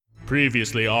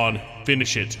Previously on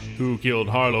Finish It, Who Killed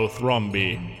Harlow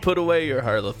Thromby? Put away your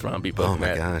Harlow Thromby book, Oh my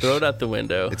Matt. gosh. Throw it out the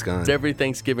window. It's gone. It's every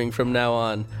Thanksgiving from now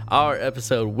on. Our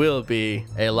episode will be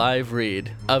a live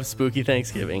read of Spooky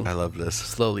Thanksgiving. I love this.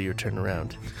 Slowly you turn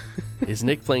around. Is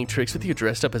Nick playing tricks with you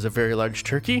dressed up as a very large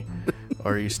turkey?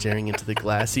 Or are you staring into the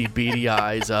glassy, beady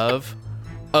eyes of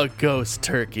a ghost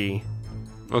turkey?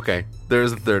 Okay,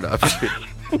 there's a third option.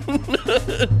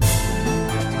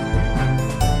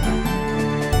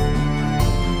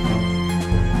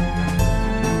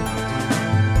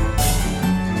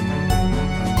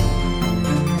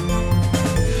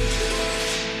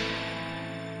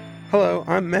 Hello,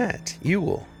 I'm Matt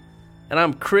Ewell. And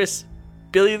I'm Chris,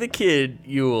 Billy the Kid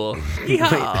Ewell.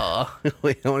 Yeehaw!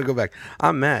 Wait, I want to go back.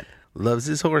 I'm Matt, loves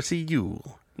his horsey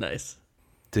Ewell. Nice.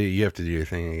 Dude, you have to do your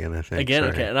thing again, I think. Again,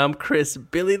 Sorry. okay. And I'm Chris,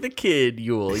 Billy the Kid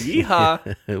Ewell.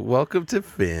 Yeehaw! Welcome to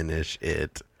Finish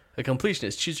It. A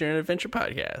completionist choose your own adventure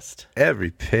podcast.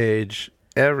 Every page,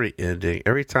 every ending,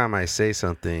 every time I say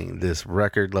something, this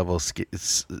record level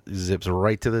zips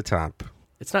right to the top.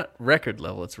 It's not record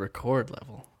level, it's record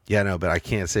level. Yeah, no, but I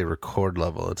can't say record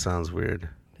level. It sounds weird.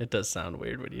 It does sound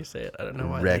weird when you say it. I don't know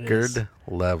why. That is. Record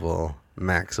level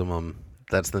maximum.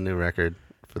 That's the new record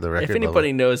for the record If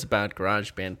anybody knows about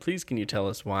GarageBand, please can you tell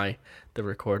us why the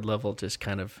record level just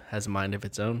kind of has a mind of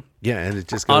its own? Yeah, and it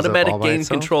just goes Automatic up all by gain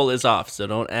itself. control is off, so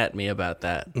don't at me about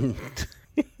that.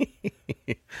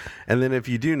 And then if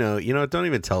you do know, don't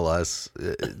even tell us.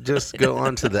 Just go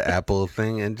onto the Apple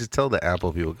thing and just tell the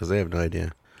Apple people because they have no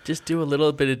idea. Just do a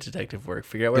little bit of detective work.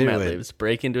 Figure out where Matt Anyway. lives.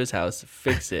 Break into his house.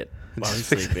 Fix it while he's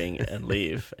sleeping and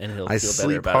leave. And he'll I feel better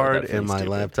sleep about hard it. and my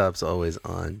laptop's always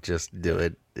on. Just do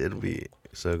it. It'll be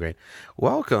so great.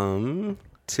 Welcome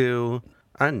to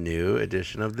a new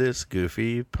edition of this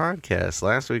goofy podcast.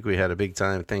 Last week we had a big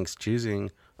time thanks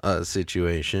choosing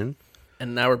situation.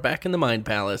 And now we're back in the Mind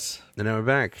Palace. And now we're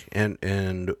back, and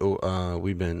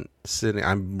we've been sitting.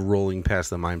 I'm rolling past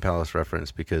the Mind Palace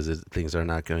reference because things are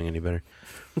not going any better.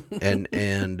 and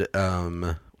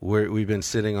we've been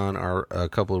sitting on a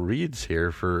couple of reads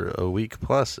here for a week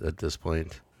plus at this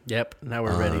point. Yep. Now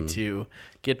we're ready to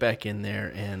get back in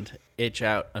there and itch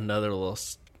out another little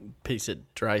piece of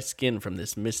dry skin from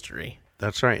this mystery.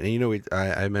 That's right. And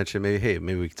I mentioned maybe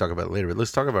we can talk about it later, but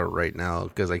let's talk about it right now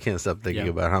because I can't stop thinking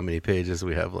about how many pages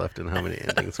we have left and how many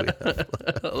endings we have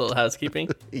left. A little housekeeping.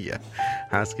 Yeah.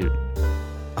 Housekeeping.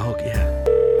 Oh, yeah.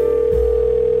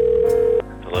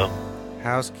 Hello?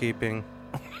 Housekeeping.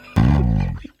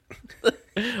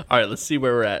 All right, let's see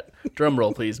where we're at. Drum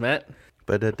roll, please, Matt.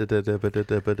 All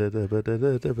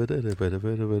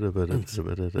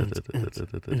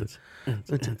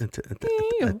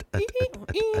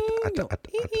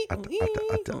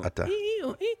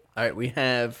right, we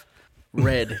have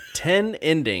read 10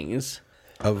 endings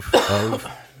of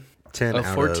 10 of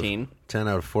out 14. 10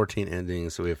 out of 14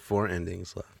 endings, so we have 4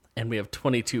 endings left. And we have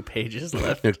 22 pages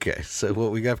left. Okay, so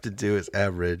what we have to do is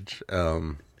average.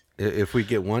 If we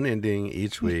get one ending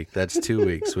each week, that's 2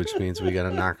 weeks, which means we got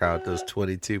to knock out those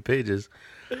 22 pages.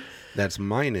 That's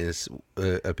minus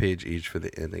a page each for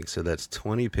the ending. So that's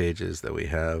 20 pages that we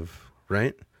have,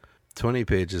 right? 20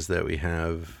 pages that we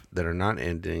have that are not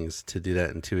endings to do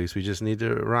that in 2 weeks. We just need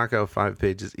to rock out 5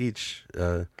 pages each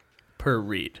Per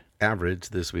read. average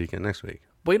this week and next week.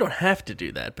 We don't have to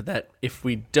do that, but that if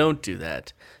we don't do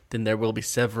that, then there will be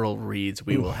several reads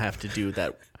we will have to do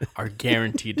that are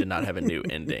guaranteed to not have a new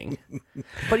ending.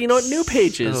 But you know what? New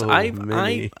pages, So I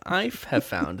many. have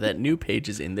found that new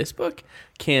pages in this book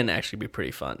can actually be pretty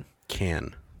fun.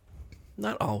 Can.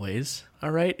 Not always,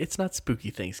 all right? It's not Spooky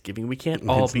Thanksgiving. We can't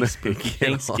all be Spooky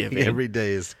Thanksgiving. Every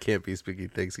day can't be Spooky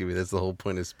Thanksgiving. That's the whole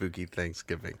point of Spooky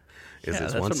Thanksgiving. Is Yeah,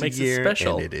 it's that's once what makes a it year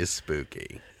special. and it is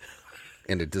spooky.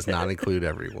 And it does not include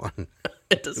everyone.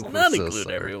 It does We're not so include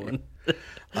sorry. everyone.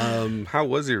 How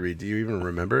was your read? Do you even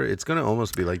remember? It's going to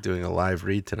almost be like doing a live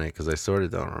read tonight because I sort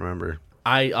of don't remember.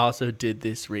 I also did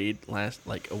this read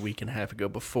a week and a half ago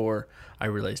before I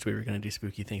realized we were going to do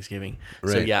Spooky Thanksgiving.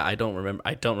 So Right. yeah, I don't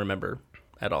remember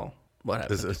at all what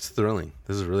happened. It's thrilling.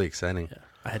 This is really exciting. Yeah.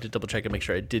 I had to double check and make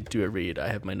sure I did do a read. I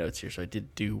have my notes here, so I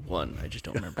did do one. I just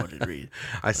don't remember what to read.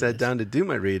 I sat down to do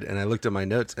my read and I looked at my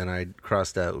notes and I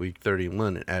crossed out week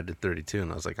 31 and added 32.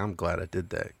 And I was like, I'm glad I did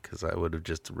that because I would have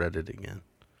just read it again.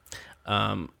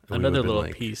 Another been little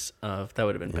like- piece of that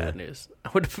would have been bad news.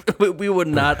 We would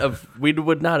not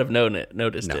have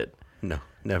noticed No, it, no,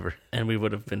 never. and we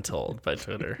would have been told by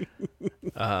Twitter.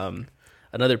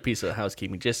 Another piece of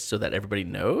housekeeping, just so that everybody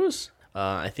knows.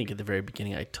 I think at the very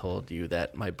beginning I told you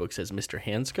that my book says Mr.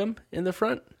 Hanscom in the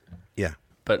front, Yeah.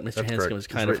 but Mr. That's Hanscom correct. is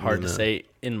It's kind of written hard in to the- say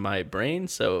in my brain,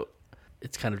 so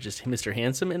it's kind of just Mr.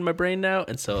 Handsome in my brain now.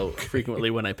 And so frequently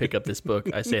when I pick up this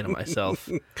book, I say to myself,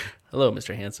 hello,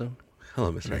 Mr. Handsome.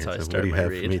 Hello, Mr. That's how I Handsome. start What do you my have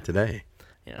read. for me today?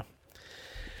 Yeah.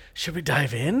 Should we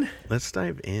dive in? Let's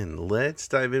dive in. Let's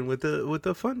dive in with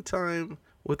a fun time.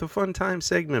 With a fun time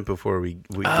segment before we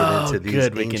get into these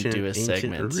good. We can ancient, do a ancient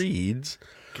segment. reads.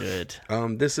 Good.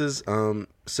 This is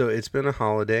so it's been a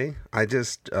holiday. I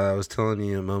just was telling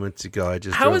you a moment ago. I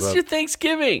just How drove was up. your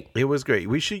Thanksgiving? It was great.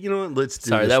 We should, let's do.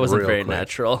 Sorry, this that wasn't real very quick.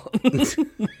 natural. It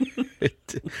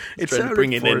Trying to sounded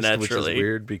bring it in forced, which is naturally.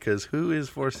 weird because who is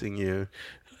forcing you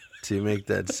to make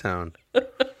that sound?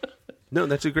 No,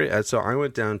 that's a great. So I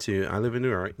went down to. I live in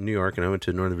New York, and I went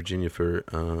to Northern Virginia for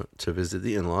to visit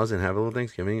the in-laws and have a little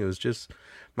Thanksgiving. It was just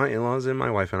my in-laws and my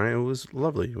wife and I. It was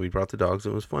lovely. We brought the dogs.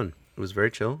 It was fun. It was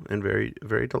very chill and very,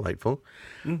 very delightful.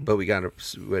 Mm-hmm. But we got up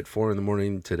at 4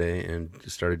 a.m. today and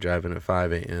started driving at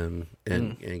 5 a.m.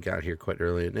 and got here quite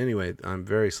early. And anyway, I'm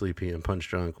very sleepy and punch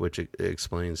drunk, which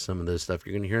explains some of the stuff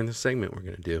you're going to hear in the segment we're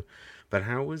going to do. But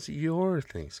how was your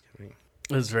Thanksgiving?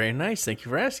 It was very nice. Thank you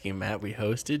for asking, Matt. We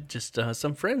hosted just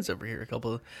some friends over here.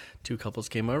 Two couples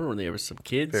came over, and there was some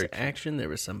kids Very cute. action. There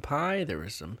was some pie. There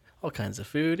was some all kinds of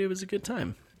food. It was a good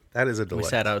time. That is a delight. We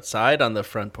sat outside on the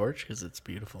front porch because it's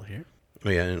beautiful here. Oh,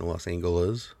 yeah, in Los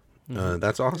Angeles.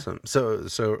 That's awesome. So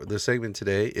the segment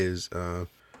today is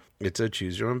it's a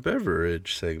choose your own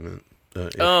beverage segment.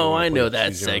 If you Oh, want I to know that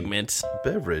choose your own segment.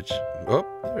 beverage. Oh,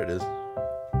 there it is.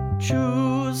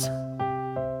 Choose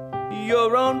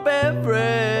your own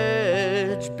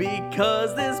beverage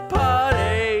because this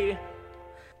party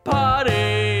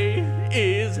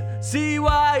is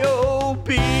CYOB.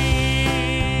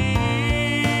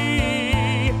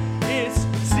 It's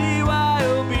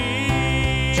CYOB.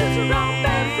 Choose your own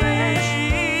beverage.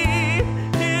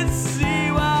 It's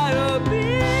CYOB.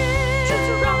 Choose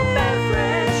your own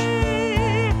beverage.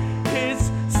 It's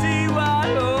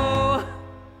CYOB.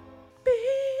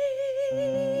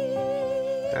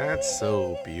 That's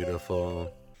so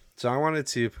beautiful. So I wanted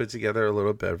to put together a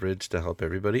little beverage to help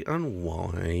everybody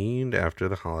unwind after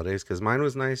the holidays because mine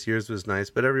was nice, yours was nice,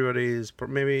 but everybody's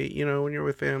maybe, when you're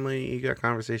with family, you got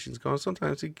conversations going.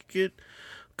 Sometimes it can get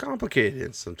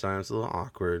complicated, sometimes a little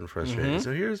awkward and frustrating.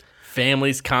 So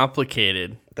Family's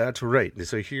complicated. that's right.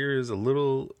 So here's a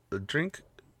drink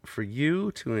for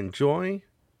you to enjoy,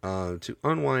 to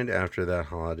unwind after that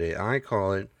holiday. I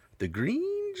call it the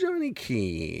Green Johnny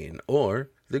Keen,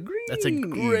 or the Green That's a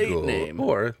great Eagle, name.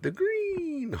 or the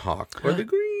Green Hawk, or the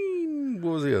Green,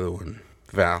 what was the other one?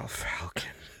 Falcon.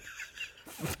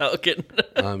 Falcon.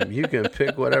 You can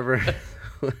pick whatever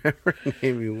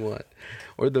name you want.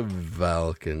 Or the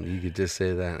Falcon. You could just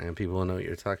say that and people will know what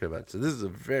you're talking about. So this is a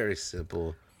very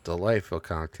simple, delightful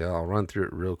cocktail. I'll run through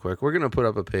it real quick. We're going to put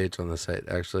up a page on the site,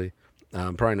 actually.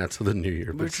 Probably not till the new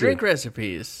year. But Drink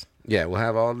recipes. yeah, we'll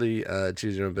have all the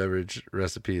choose your own beverage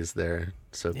recipes there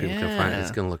so people can find it. It's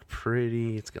Yeah. going to look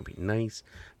pretty. It's going to be nice.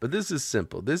 But this is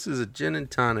simple. This is a gin and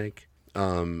tonic.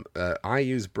 I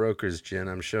use Broker's Gin.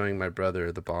 I'm showing my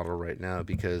brother the bottle right now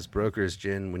because Broker's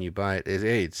Gin, when you buy it,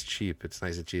 it's cheap. It's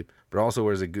nice and cheap. But it also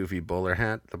wears a goofy bowler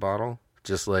hat, the bottle.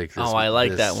 Just like this. Oh, I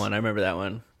like that one. I remember that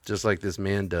one. Just like this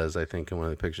man does, I think, in one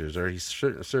of the pictures. Or he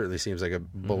certainly seems like a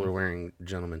bowler-wearing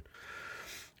gentleman.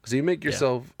 So you make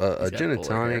yourself a got gin and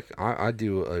bowler hair. tonic. I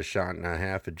do a shot and a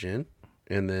half of gin,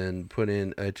 and then put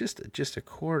in just a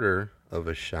quarter of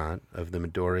a shot of the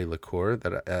Midori liqueur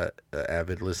that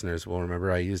avid listeners will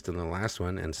remember I used in the last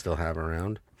one and still have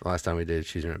around. The last time we did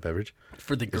choose your own beverage.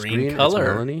 For the It's green It's color.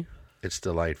 melony. It's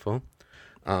delightful.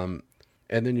 And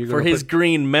then you're For going to his put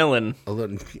green melon. a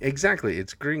little. Exactly,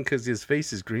 it's green because his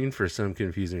face is green for some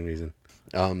confusing reason.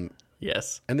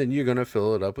 Yes. And then you're going to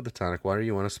fill it up with the tonic water.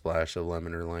 You want a splash of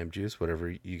lemon or lime juice,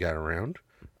 whatever you got around.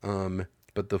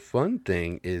 But the fun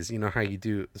thing is, you know how you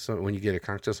do when you get a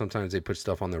cocktail, sometimes they put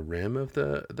stuff on the rim of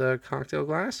the cocktail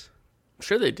glass?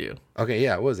 Sure they do. Okay,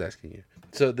 yeah, I was asking you.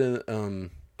 So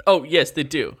then Oh, yes, they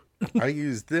do. I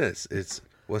use this. It's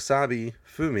wasabi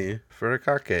fumi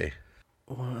furikake.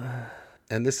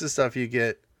 And this is stuff you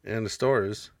get in the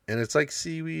stores. And it's like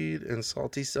seaweed and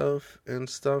salty stuff, and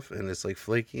it's like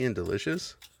flaky and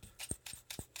delicious.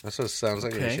 That's what it sounds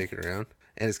like when you Okay. shake it around.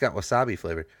 And it's got wasabi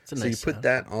flavor. It's a So nice you put sound.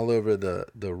 that all over the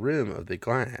rim of the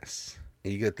glass.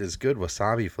 And you get this good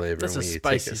wasabi flavor That's a when you take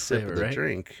spicy a sip flavor, of the right?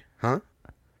 drink. Huh?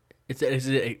 Is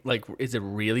it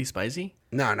really spicy?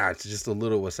 No, it's just a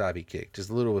little wasabi kick. Just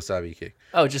a little wasabi kick.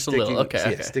 Oh, just a little.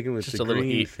 Okay. Sticking with just the a little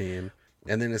green heat. theme.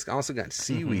 And then it's also got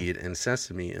seaweed and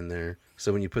sesame in there.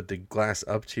 So when you put the glass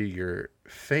up to your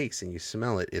face and you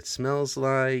smell it, it smells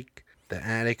like the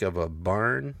attic of a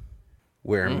barn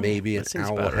where maybe an that seems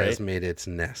owl about has right. made its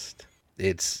nest.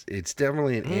 It's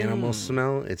definitely an animal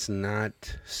smell. It's not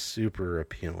super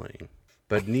appealing,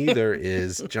 but neither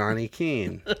is Johnny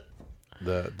Keene,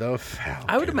 the Falcon.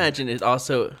 I would imagine it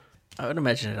also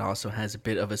has a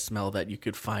bit of a smell that you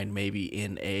could find maybe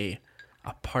in a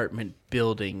apartment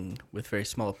building with very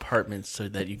small apartments, so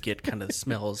that you get kind of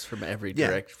smells from every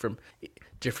direct from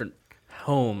different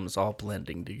homes all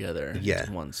blending together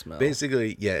into one smell.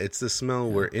 Basically, it's the smell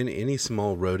where any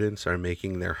small rodents are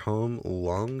making their home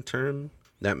long term.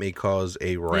 That may cause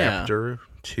a raptor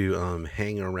to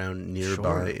hang around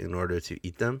nearby in order to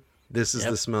eat them. This is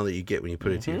the smell that you get when you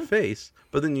put it to your face,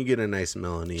 but then you get a nice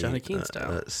melony Johnny Keene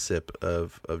style sip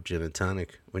of gin and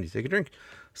tonic when you take a drink.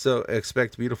 So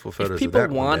expect beautiful photos if of that.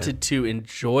 People wanted to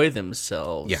enjoy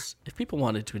themselves. If people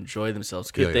wanted to enjoy themselves,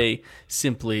 could they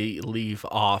simply leave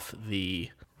off the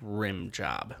rim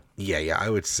job? Yeah. I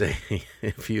would say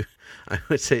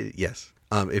yes.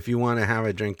 If you want to have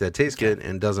a drink that tastes good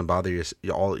and doesn't bother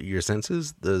all your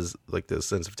senses, does like the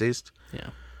sense of taste.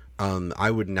 Yeah.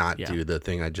 I would not do the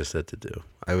thing I just said to do.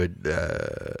 I would.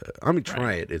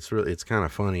 Try it. It's kind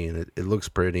of funny and it looks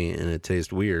pretty and it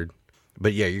tastes weird.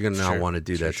 But yeah, you're gonna not want to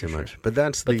do that too much. But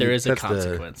there is a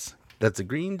consequence. That's a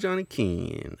green Johnny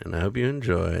Keene, and I hope you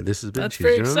enjoy. This has been That's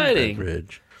very Choose Your Own exciting.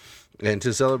 Beverage. And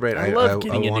to celebrate, I love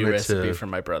getting a new recipe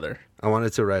from my brother. I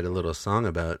wanted to write a little song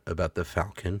about the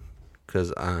Falcon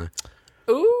because I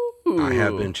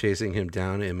have been chasing him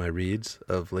down in my reads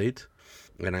of late,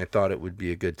 and I thought it would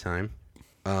be a good time.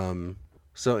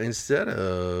 So instead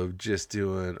of just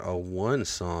doing a one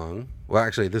song, well,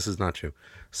 actually, this is not true.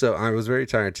 So I was very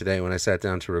tired today when I sat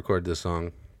down to record this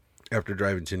song after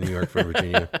driving to New York from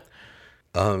Virginia.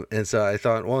 And so I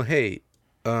thought, well, hey,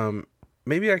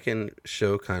 maybe I can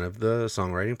show kind of the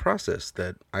songwriting process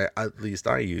that at least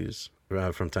I use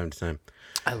from time to time.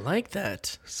 I like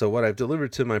that. So what I've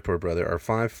delivered to my poor brother are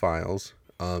 5 files.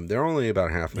 They're only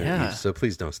about half minute each, so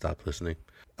please don't stop listening.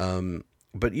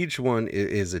 But each one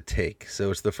is a take.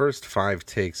 So it's the first 5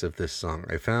 takes of this song.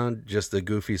 I found just a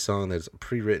goofy song that's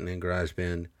pre-written in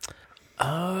GarageBand.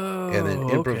 Oh, and then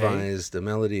improvised the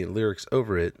melody and lyrics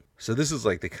over it. So this is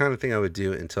like the kind of thing I would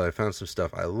do until I found some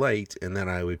stuff I liked, and then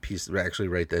I would actually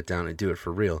write that down and do it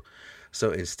for real.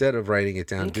 So instead of writing it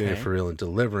down, doing it for real, and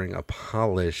delivering a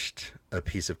polished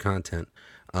piece of content,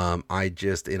 I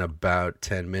just, in about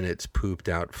 10 minutes, pooped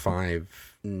out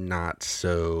 5 not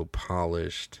so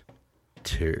polished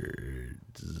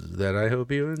turds that I hope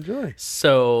you enjoy.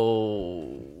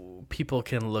 So people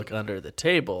can look under the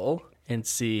table and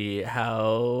see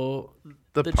how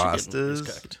the pasta is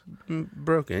cooked.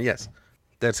 Broken. Yes,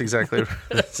 that's exactly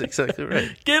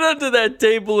right. Get under that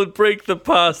table and break the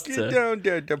pasta. Get down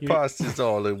there. The pasta's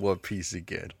all in one piece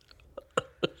again.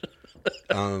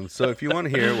 So if you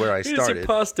want to hear where I started, here's your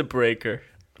pasta breaker.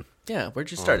 Yeah,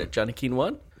 where'd you start at? Johnny Keene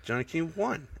 1? Johnny Keene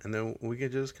 1, and then we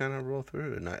could just kind of roll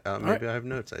through it. And maybe I have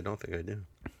notes. I don't think I do.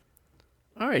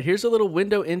 All right, here's a little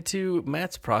window into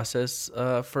Matt's process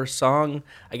for song,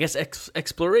 I guess,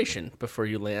 exploration before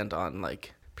you land on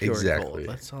like pure gold.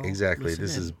 Let's all exactly.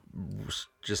 This is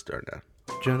just starting out.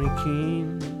 Johnny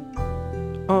Keene,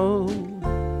 oh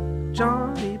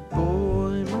Johnny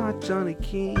boy, my Johnny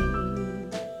Keene.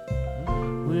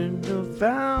 When the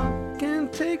falcon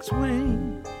takes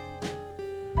wing,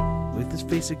 with his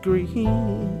face of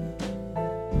green,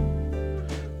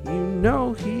 you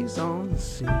know he's on the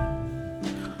scene.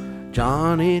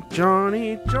 Johnny,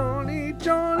 Johnny, Johnny,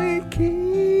 Johnny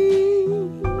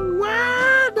Keene.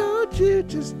 Why don't you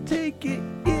just take it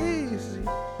easy,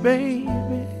 baby?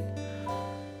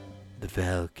 The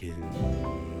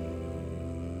Falcon.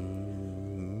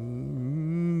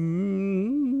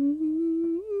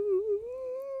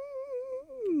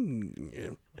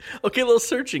 Okay, a little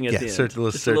searching at the end. A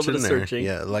little searching there. Searching.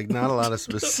 Yeah, like not a lot of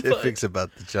specifics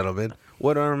about the gentleman.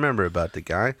 What do I remember about the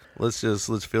guy? Let's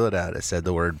feel it out. I said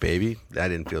the word baby. I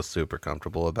didn't feel super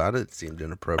comfortable about it. It seemed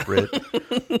inappropriate,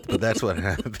 but that's what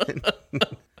happened.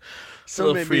 So a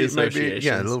little free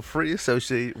association. A little free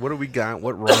associate. What do we got?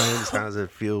 What rhymes? How does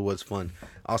it feel? What's fun?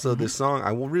 Also, this song,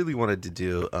 I really wanted to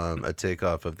do a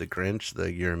takeoff of the Grinch,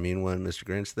 the "You're a Mean One, Mr.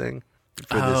 Grinch" thing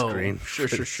for this green,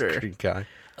 sure. Green guy.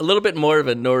 A little bit more of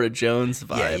a Nora Jones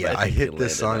vibe. Yeah. I hit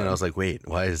this song and I was like, wait,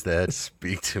 why does that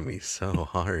speak to me so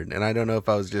hard? And I don't know if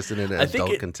I was just in an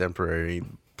adult contemporary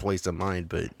place of mind,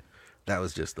 but that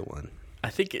was just the one. I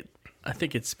think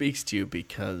it speaks to you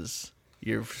because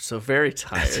you're so very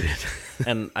tired.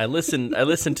 And I listen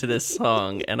to this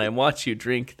song and I watch you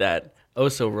drink that oh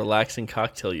so relaxing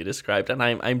cocktail you described, and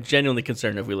I'm genuinely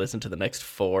concerned if we listen to the next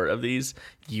 4 of these,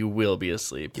 you will be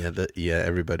asleep. Yeah,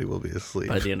 everybody will be asleep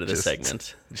by the end of the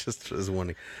segment. Just as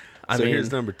warning. I So mean,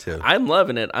 here's number 2. I'm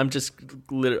loving it. I'm just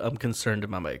I'm concerned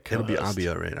about my I'll co-host. be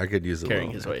all right. I could use a Carrying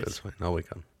little. his weight. That's fine. I'll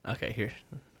wake up. Okay, here.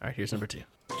 All right, here's number 2.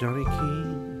 Johnny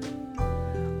Keene,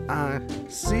 I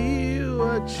see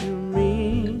what you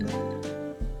mean.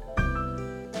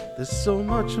 There's so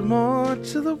much more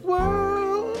to the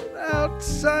world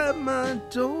outside my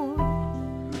door.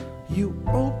 You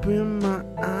open my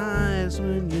eyes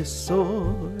when you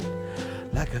soared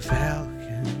like a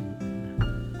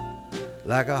falcon,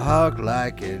 like a hawk,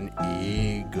 like an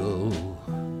eagle.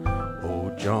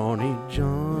 Oh, Johnny,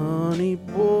 Johnny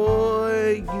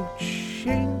boy, you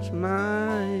changed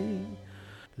my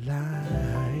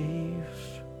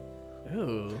life.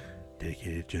 Ooh.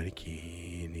 Dedicated to Johnny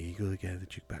Keene, Eagle, the guy, the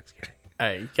jukebox guy. All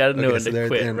right, you gotta know when so to there at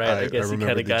the quit, end, right? I guess you kind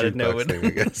remember of the gotta know jukebox when. thing, I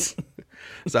guess.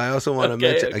 So I also want to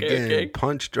Okay, mention okay, again, okay.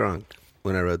 punch drunk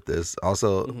when I wrote this.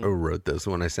 Also, or wrote this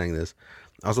when I sang this.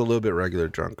 Also a little bit regular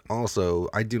drunk. Also,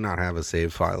 I do not have a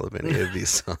save file of any of these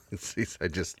songs. I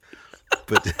just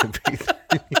put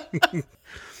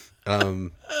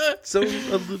so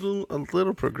a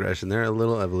little progression there, a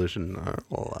little evolution, not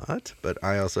a lot. But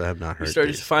I also have not heard. You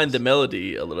started these to find the songs.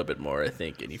 melody a little bit more, I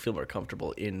think, and you feel more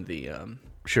comfortable in the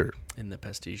Sure.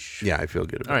 pastiche. Yeah, I feel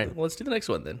good about All right, it. well, let's do the next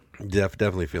one then.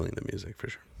 Definitely feeling the music for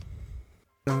sure.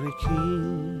 Johnny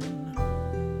Keene,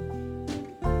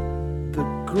 the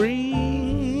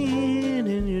green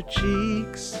in your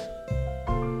cheeks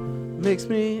makes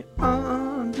me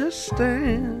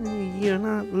understand you're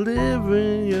not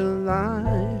living your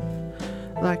life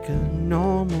like a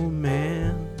normal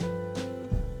man.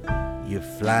 You're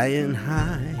flying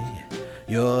high,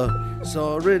 you're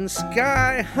soaring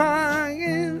sky high,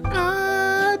 and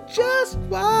I just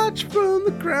watch from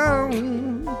the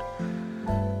ground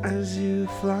as you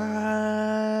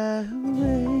fly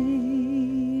away.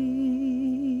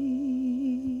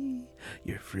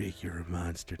 You're a freak, you're a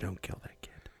monster, don't kill that kid.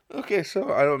 Okay,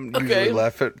 so I don't usually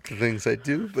laugh at the things I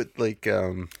do, but I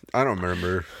don't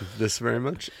remember this very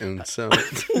much, and so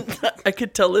I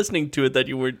could tell listening to it that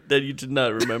you did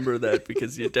not remember that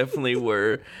because you definitely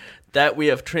were. That we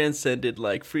have transcended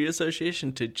like free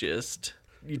association to just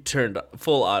you turned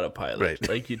full autopilot. Right.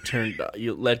 Like you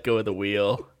let go of the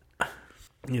wheel.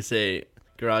 You say,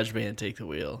 GarageBand, take the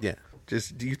wheel. yeah,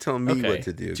 just you tell me what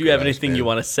to do. Do you have anything GarageBand. you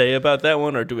want to say about that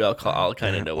one, or do we all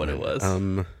kind of know what it was?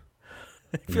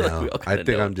 I feel like we all I kinda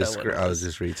think know I'm what just that one I was was.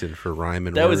 just reaching for rhyme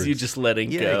and That words. was you just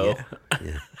letting go.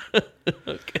 Yeah.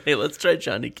 Okay, let's try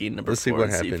Johnny Keene number Let's see 4 what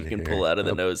and see if you happened can here. pull out of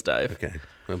the nosedive. Okay.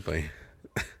 Oh boy.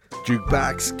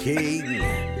 Jukebox King.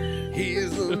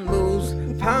 He's the most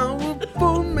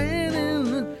powerful man in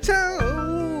the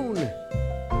town.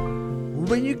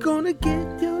 When you gonna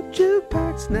get your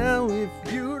jukebox now? If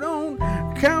you don't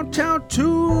count out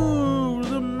to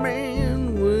the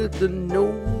man with the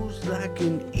nose like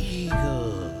an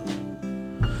eagle,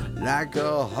 like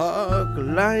a hawk,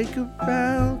 like a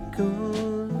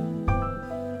falcon.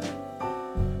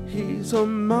 He's a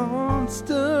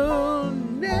monster,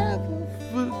 never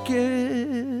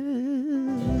forget.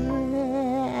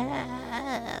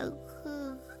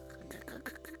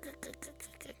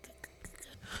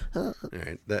 All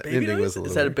right, that Baby ending noise? was a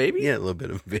little. Is that a weird. baby? Yeah, a little bit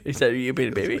of baby. Is that you being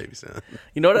a That was baby? sound.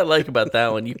 You know what I like about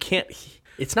that one? You can't.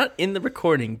 It's not in the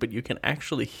recording, but you can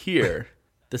actually hear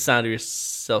the sound of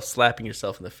yourself slapping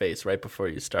yourself in the face right before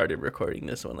you started recording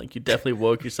this one. Like you definitely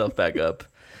woke yourself back up.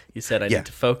 You said, "I Yeah. need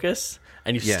to focus,"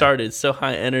 and you Yeah. started so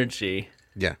high energy.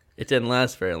 Yeah. It didn't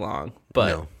last very long, but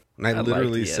No. And I like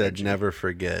literally the said energy. never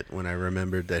forget when I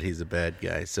remembered that he's a bad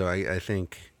guy. So I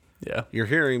think yeah, you're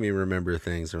hearing me remember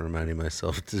things and reminding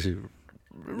myself to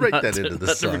write Not that to- into the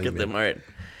not to song. forget them. man. All right.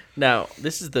 Now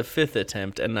this is the 5th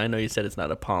attempt, and I know you said it's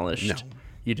not a polished. No.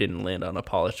 You didn't land on a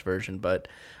polished version, but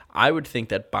I would think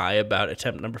that by about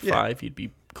attempt number 5, you'd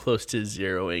be close to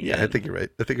zeroing. Yeah, in. I think you're right.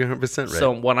 I think you're 100% right.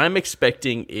 So what I'm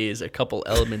expecting is a couple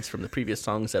elements from the previous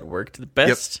songs that worked the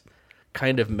best,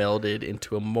 kind of melded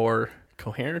into a more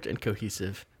coherent and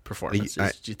cohesive performance. Do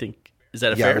you think is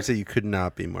that a yeah, I fair? would say you could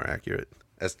not be more accurate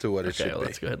as to what it Okay, should well, be.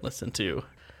 let's go ahead and listen to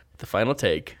the final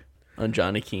take on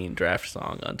Johnny Keene draft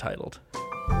song Untitled.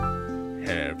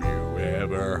 Have you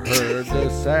ever heard the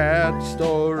sad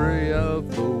story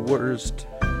of the worst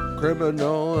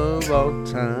criminal of all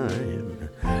time?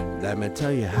 Let me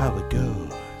tell you how it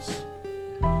goes.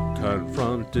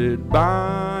 Confronted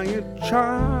by a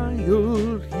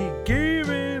child, he gave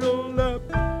it all up.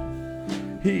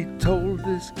 He told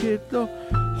this kid the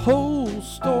whole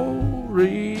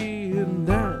story, and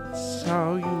that's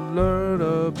how you learn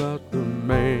about the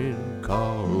man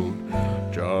called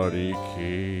Johnny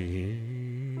Keene.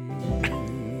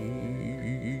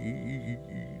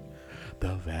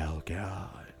 The Val God.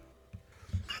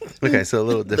 Okay, so a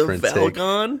little different take.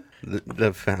 Falcon?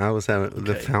 I was having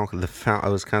the Okay. I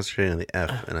was concentrating on the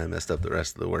F, and I messed up the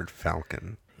rest of the word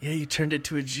falcon. Yeah, you turned it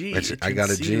to a G. Which You I turned got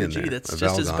a C G to in there. That's a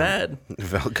just as Valgon. bad.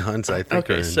 Valgons, I think,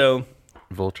 are Okay, in so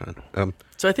Voltron.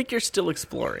 I think you're still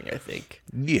exploring, I think.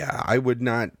 Yeah, I would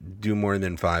not do more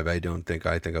than 5. I don't think.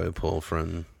 I think I would pull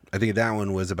from. I think that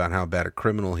one was about how bad a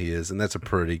criminal he is, and that's a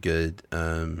pretty good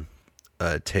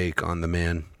take on the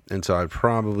man. And so I'd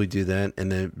probably do that,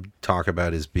 and then talk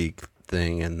about his beak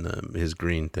thing and his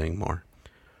green thing more.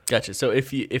 Gotcha. So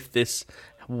if this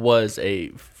was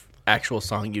a actual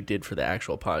song you did for the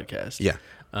actual podcast, Yeah.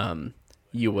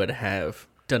 You would have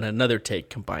done another take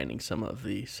combining some of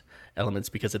these elements,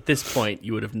 because at this point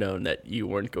you would have known that you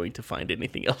weren't going to find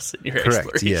anything else in your Correct.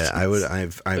 explorations. Yeah, I would.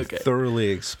 I've Okay. thoroughly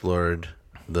explored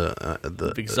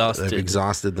I've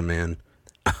exhausted the man.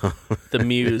 The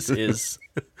muse is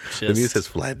just The muse has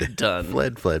fled. done.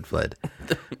 Fled.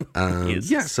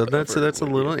 Muse Yeah, is so that's over a with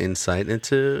little you. insight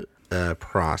into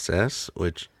process,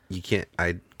 which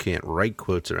I can't write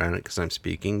quotes around it because I'm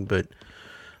speaking, but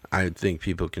I think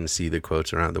people can see the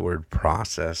quotes around the word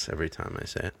process every time I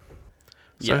say it.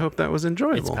 So I Yeah. hope that was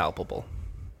enjoyable. It's palpable.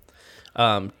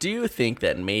 Do you think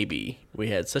that maybe we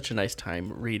had such a nice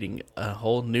time reading a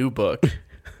whole new book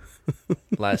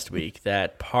last week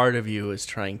that part of you is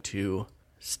trying to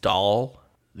stall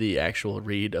the actual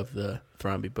read of the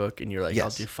Thrombey book, and you're like, Yes.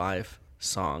 I'll do 5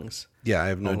 songs. Yeah, I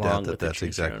have no along doubt with that the that's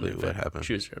choose your own exactly what happened.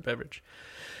 Choose your own beverage.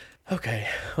 Okay,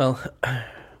 well,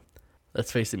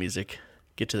 let's face the music.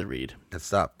 Get to the read, And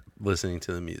stop listening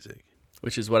to the music.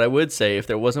 which is what I would say if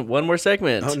there wasn't one more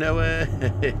segment. Oh, no way.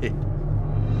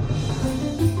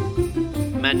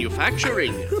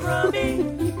 Manufacturing,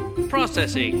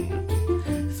 processing,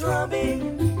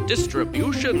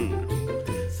 distribution,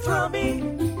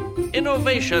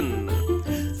 innovation.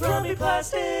 Thromby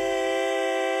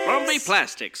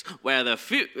Plastics, where the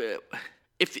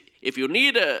if you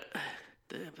need a,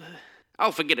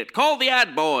 I'll forget it. Call the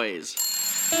Ad Boys.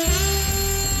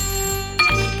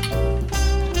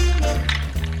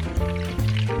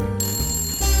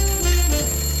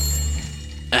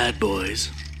 Ad Boys.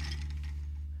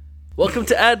 Welcome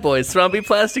to Ad Boys, Thromby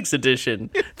Plastics Edition.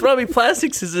 Thromby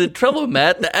Plastics is in trouble,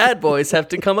 Matt. The Ad Boys have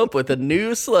to come up with a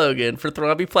new slogan for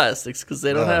Thromby Plastics because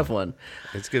they don't have one.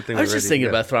 It's a good thing I was we're just ready to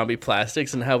thinking go. about Thromby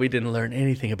Plastics and how we didn't learn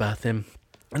anything about them.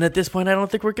 And at this point, I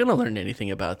don't think we're going to learn anything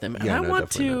about them. And Yeah, I no, want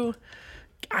definitely to,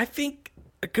 I think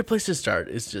a good place to start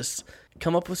is just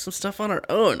come up with some stuff on our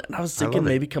own. And I was thinking love it.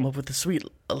 maybe come up with a sweet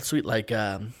like,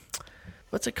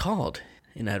 what's it called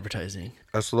in advertising?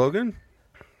 A slogan?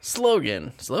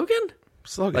 Slogan? Slogan.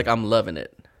 Like, I'm loving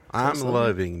it. I'm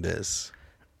loving this.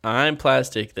 I'm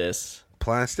plastic this.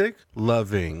 Plastic?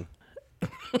 Loving.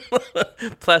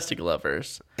 Plastic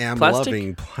lovers. Am Plastic?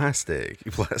 loving plastic.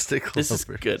 Plastic This is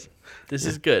lovers. good. This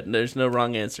is good. There's no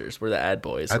wrong answers. We're the ad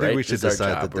boys, I right? think we should This is our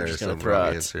decide job. that We're there are just gonna some throw wrong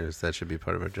out- answers. That should be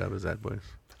part of our job as ad boys.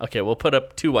 Okay, we'll put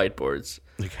up 2 whiteboards.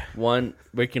 Okay. One,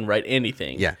 we can write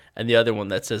anything. Yeah. And the other one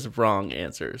that says wrong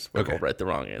answers. We'll Okay. write the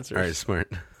wrong answers. All right,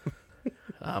 smart.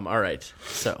 All right.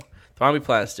 So, Thromby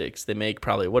Plastics, they make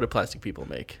probably, what do plastic people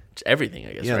make? Just everything,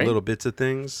 I guess, Yeah, right? little bits of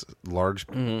things, large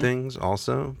things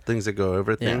also, things that go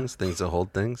over things, things that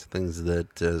hold things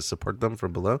that support them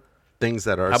from below, things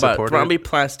that are How about supported. Thromby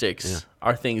Plastics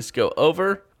are things go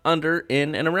over, under,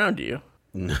 in, and around you?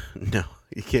 No,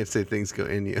 you can't say things go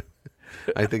in you.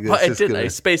 I think Well, that's I just didn't. gonna. I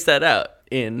spaced that out.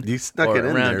 In You snuck or it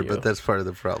in around there, you. but that's part of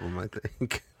the problem, I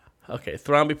think. Okay,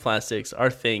 Thromby Plastics are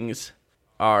things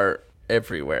are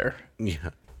everywhere. Yeah.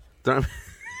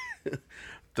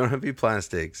 Thromby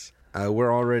Plastics.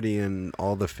 We're already in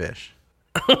all the fish.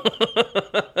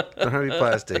 Thromby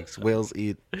Plastics. Whales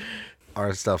eat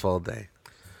our stuff all day.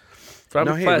 Thromby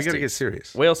No, hey, we Plastics. gotta get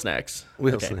serious. Whale snacks.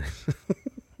 Whale Okay. snacks.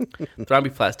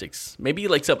 Thromby Plastics. Maybe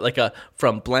like something like a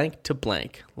from blank to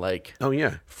blank, like Oh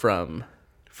yeah. from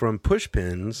From push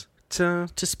pins to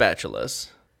to spatulas.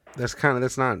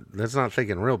 that's not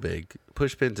thinking real big.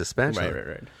 Push pin to spatula.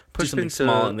 Right. Push Do something pin to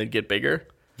small and then get bigger.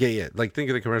 Yeah. Like think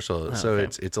of the commercial. So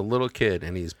okay. it's a little kid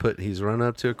and he's run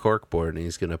up to a cork board and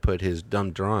he's gonna put his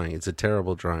dumb drawing. It's a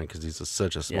terrible drawing because he's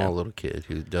such a small Yeah. little kid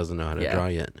who doesn't know how to Yeah. draw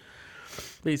yet.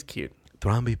 But he's cute.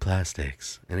 Thromby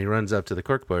Plastics, and he runs up to the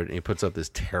corkboard and he puts up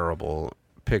this terrible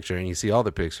picture, and you see all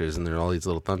the pictures, and there are all these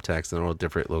little thumbtacks, and they're all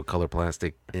different little color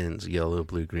plastic ends: yellow,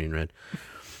 blue, green, red.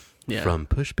 Yeah. From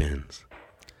push pins.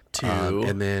 to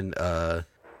And then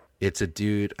it's a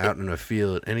dude out in a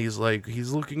field, and he's like,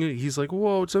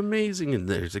 whoa, it's amazing, and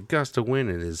there's a gust of wind,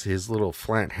 and his little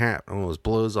flat hat almost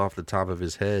blows off the top of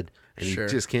his head, and Sure.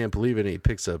 he just can't believe it, and he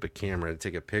picks up a camera to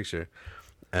take a picture.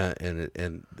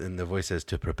 and the voice says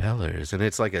to propellers, and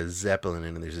it's like a zeppelin,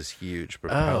 and there's this huge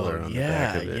propeller on the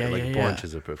back of it, like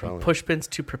bunches of propellers. From pushpins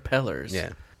to propellers.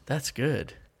 Yeah, that's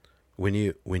good. When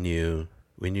you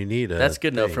need a that's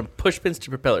good. thing. No, from pushpins to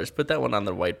propellers. Put that one on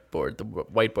the whiteboard. The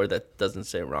whiteboard that doesn't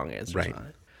say wrong answers right. on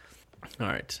it. All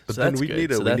right, but so then that's we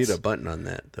good. need a button on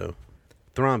that though.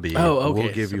 Thromby, okay.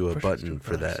 we'll give So you a push button to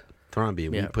for that. Thromby,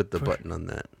 we put the button on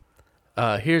that.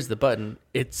 Here's the button.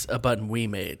 It's a button we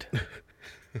made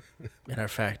in our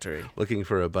factory. Looking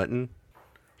for a button?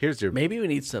 Here's your... Maybe we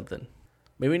need something.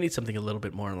 Maybe we need something a little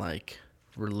bit more like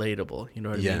relatable. You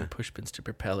know what I mean? Pushpins to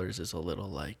propellers is a little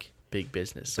like big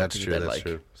business. That's true. That, that's like,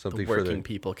 true. Something the working for the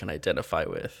people can identify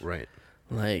with. Right.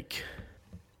 Like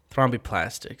Thromby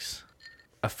Plastics,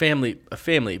 a family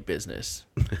business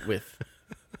with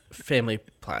family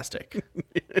plastic.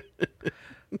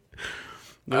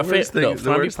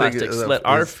 Thromby Plastics. Let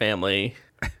our family.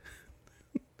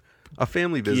 A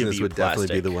family business would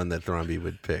definitely be the one that Thromby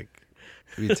would pick.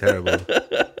 It'd be terrible.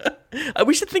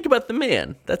 We should think about the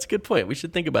man. That's a good point. We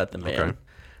should think about the man. Okay.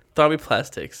 Thromby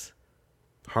Plastics.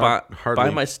 Buy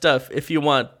my stuff if you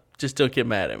want. Just don't get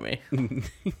mad at me.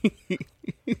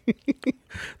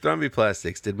 Thromby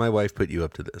Plastics. Did my wife put you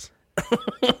up to this?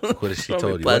 What has she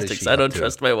told you? Plastics. I don't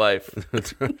trust my wife.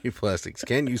 Thromby Plastics.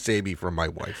 Can you save me from my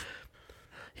wife?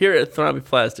 Here at Thromby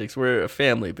Plastics, we're a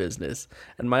family business,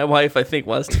 and my wife, I think,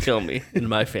 wants to kill me and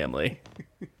my family.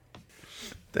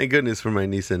 Thank goodness for my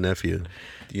niece and nephew.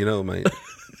 You know my.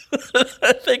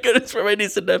 Thank goodness for my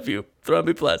niece and nephew.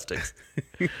 Thromby Plastics.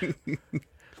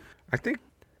 I think.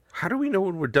 How do we know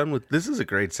when we're done with this? Is a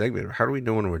great segment. How do we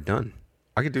know when we're done?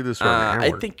 I could do this for an hour.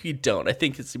 I think you don't. I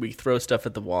think we throw stuff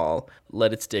at the wall,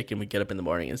 let it stick, and we get up in the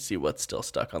morning and see what's still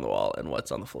stuck on the wall and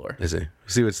what's on the floor. I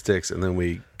see what sticks, and then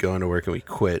we go into work and we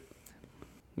quit.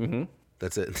 Mm-hmm.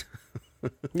 That's it.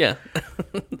 Yeah,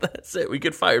 that's it. We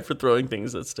get fired for throwing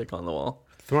things that stick on the wall.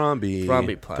 Thromby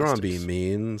Plastics.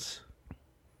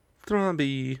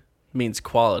 Thromby means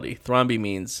quality. Thromby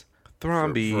means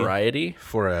variety.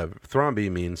 Forever.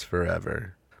 Thromby means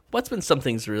forever. What's been some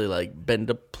things really like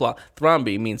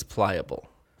Thromby means pliable.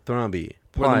 Thromby.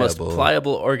 Pliable. We're the most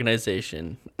pliable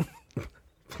organization.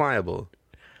 Pliable.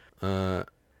 I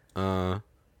don't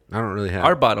really have.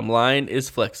 Our bottom line is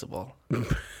flexible.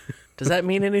 Does that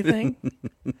mean anything?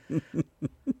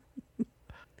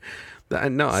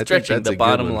 No, I stretching think that's the a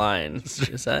bottom good one. line.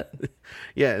 Is that?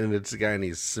 Yeah, and it's a guy and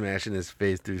he's smashing his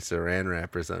face through saran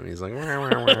wrap or something. He's like, wah,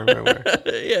 wah, wah, wah, wah.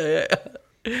 Yeah.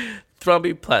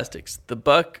 Thromby Plastics. The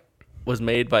buck was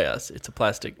made by us. It's a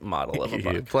plastic model of a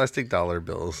buck. Plastic dollar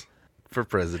bills for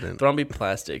president. Thromby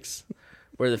Plastics,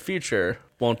 where the future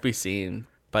won't be seen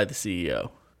by the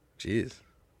CEO. Jeez.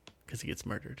 Because he gets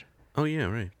murdered. Oh, yeah,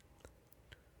 right.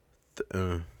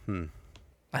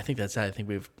 I think that's it. I think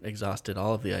we've exhausted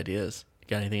all of the ideas. You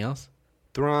got anything else?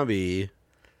 Thromby.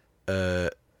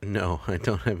 No, I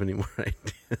don't have any more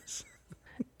ideas.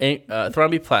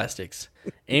 Thromby Plastics.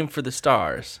 Aim for the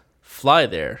stars. Fly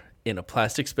there in a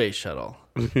plastic space shuttle.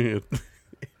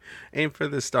 Aim for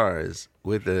the stars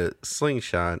with a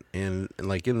slingshot, and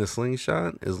like in the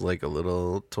slingshot is like a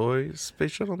little toy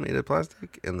space shuttle made of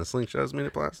plastic, and the slingshot is made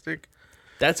of plastic.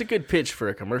 That's a good pitch for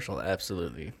a commercial,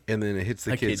 absolutely. And then it hits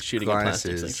the kid's shooting a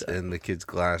plastic glasses, slingshot. and the kid's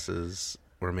glasses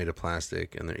were made of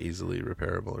plastic, and they're easily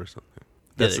repairable or something.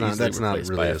 Yeah, That's not replaced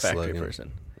really by a a factory slogan.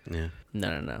 person. Yeah.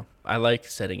 No. I like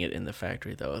setting it in the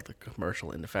factory, though. The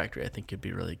commercial in the factory, I think, could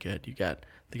be really good. You got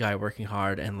the guy working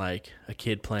hard and, like, a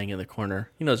kid playing in the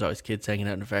corner. You know, there's always kids hanging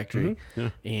out in the factory. Mm-hmm. Yeah.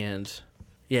 And,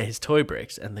 yeah, his toy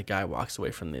breaks, and the guy walks away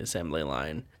from the assembly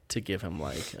line to give him,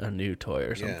 like, a new toy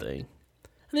or something. And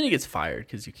then he gets fired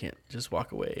because you can't just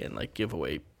walk away and, like, give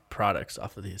away products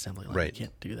off of the assembly line. Right. You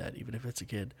can't do that, even if it's a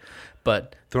kid.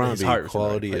 But his heart Thromby, was in the right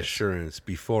quality place. assurance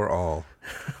before all.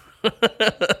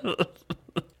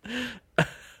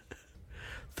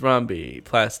 Thromby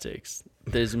Plastics.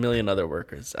 There's a million other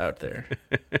workers out there.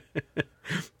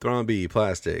 Thromby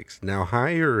Plastics, now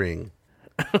hiring.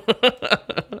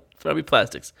 Thromby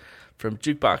Plastics. From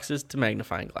jukeboxes to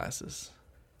magnifying glasses.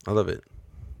 I love it.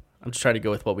 I'm just trying to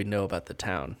go with what we know about the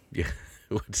town. Yeah,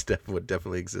 what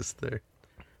definitely exists there.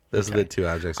 Those are Okay. the two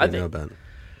objects I I know think- about.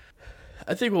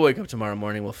 I think we'll wake up tomorrow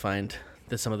morning. We'll find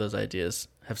that some of those ideas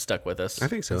have stuck with us. I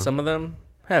think so. And some of them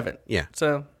haven't. Yeah.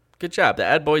 So, good job. The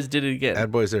ad boys did it again.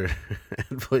 Ad boys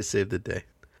saved the day.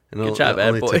 And Good job, it ad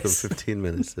only took them boys. 15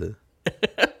 minutes to.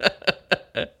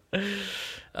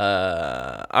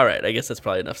 All right. I guess that's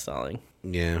probably enough stalling.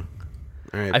 Yeah.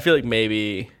 All right. I feel like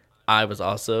maybe I was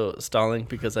also stalling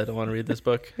because I don't want to read this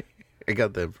book. I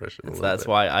got the impression. So that's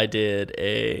why I did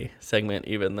a segment,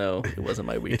 even though it wasn't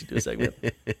my week to do a segment.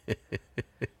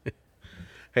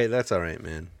 Hey, that's all right,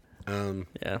 man.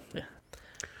 Yeah.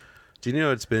 Do you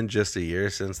know it's been just a year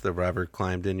since the robber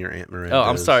climbed in your Aunt Miranda's? Oh,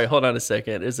 I'm sorry. Hold on a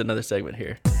second. There's another segment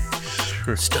here.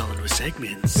 Stolen with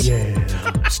segments.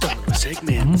 Yeah. Stolen with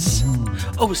segments.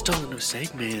 Oh, stolen with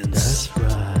segments. That's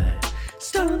right.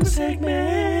 Stolen with segments.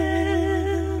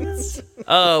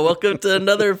 Oh, welcome to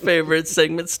another favorite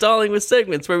segment, Stalling with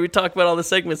Segments, where we talk about all the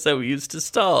segments that we used to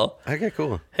stall. Okay,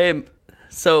 cool. Hey,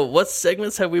 so what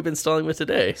segments have we been stalling with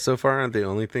today? So far, the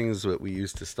only things that we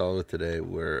used to stall with today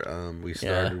were we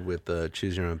started with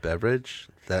Choose Your Own Beverage.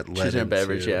 That led Choose Your Own into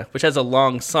Beverage, yeah, which has a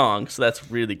long song, so that's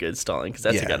really good stalling because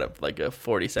that's got a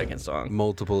 40-second song.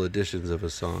 multiple editions of a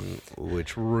song,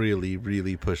 which really,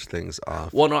 really pushed things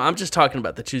off. Well, no, I'm just talking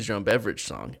about the Choose Your Own Beverage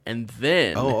song, and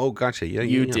then Gotcha. Yeah,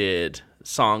 you yeah. did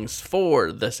songs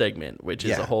for the segment, which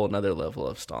is a whole another level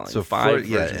of stalling. So 5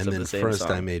 versions and of then the same first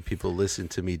song. I made people listen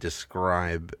to me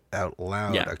describe out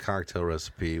loud a cocktail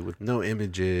recipe with no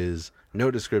images,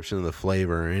 no description of the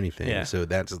flavor or anything. Yeah. So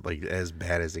that's like as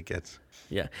bad as it gets.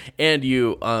 Yeah, and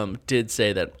you did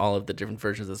say that all of the different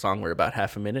versions of the song were about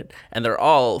half a minute, and they're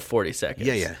all 40 seconds.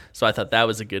 Yeah. So I thought that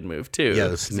was a good move too. Yeah,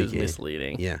 it was 'cause it was sneaky.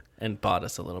 misleading. Yeah. and bought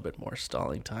us a little bit more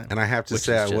stalling time. And I have to which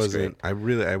say, is just great.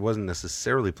 I wasn't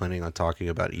necessarily planning on talking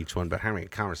about each one, but having a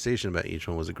conversation about each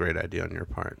one was a great idea on your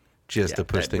part, just to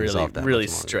push that things really, off that really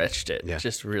much longer. stretched it. Yeah.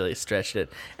 Just really stretched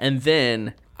it. And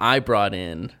then I brought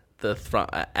in the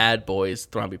Ad Boys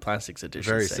Thromby Plastics edition.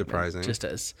 Very segment, surprising. Just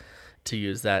as to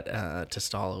use that to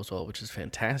stall as well, which is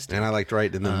fantastic. And I liked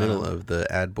right in the middle of the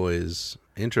Ad Boys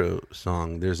intro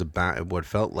song, there's about what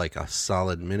felt like a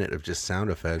solid minute of just sound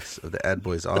effects of the Ad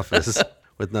Boys office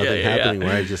with nothing happening,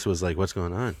 where I just was like, what's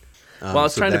going on? Well, I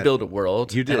was trying to build a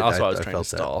world. You did. And also, I was I trying to felt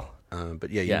stall. that. But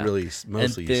yeah, you really mostly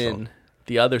And you then stalled.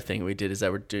 the other thing we did is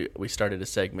that we started a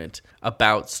segment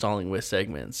about stalling with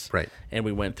segments. Right. And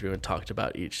we went through and talked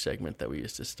about each segment that we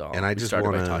used to stall. And I we just started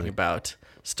by wanna- talking about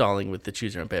stalling with the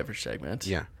Choose Your Own Beverage segment.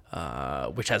 Yeah.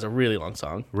 Which has a really long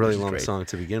song. Really which is long great. song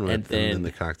to begin with, And then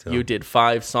the cocktail. you did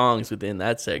 5 songs within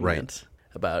that segment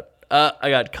Right. about,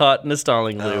 I got caught in a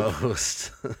stalling loop. Oh,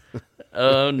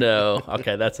 Oh, no.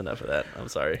 Okay, that's enough of that. I'm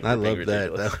sorry. I We're being love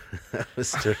that. ridiculous. That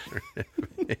was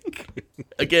terrific.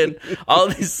 Again, all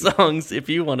these songs, if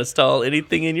you want to stall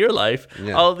anything in your life,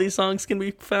 Yeah. all of these songs can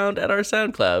be found at our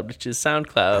SoundCloud, which is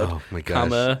SoundCloud, Oh my gosh!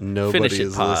 comma, Nobody Finish It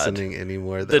is Pod. listening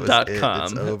anymore. The That was .com.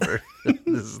 It's over.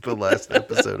 This is the last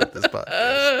episode of this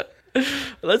podcast.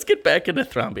 Let's get back into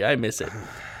Thromby. I miss it.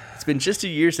 It's been just a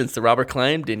year since the robber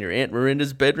climbed in your Aunt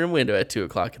Miranda's bedroom window at 2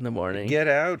 o'clock in the morning. Get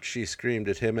out! She screamed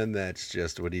at him, and that's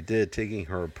just what he did, taking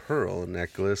her pearl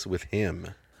necklace with him.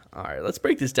 All right, let's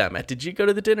break this down, Matt. Did you go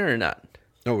to the dinner or not?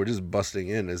 No, we're just busting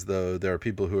in as though there are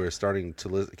people who are starting to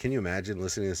listen. Can you imagine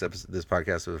listening to this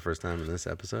podcast for the first time in this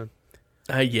episode?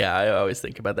 Yeah, I always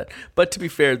think about that. But to be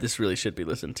fair, this really should be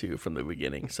listened to from the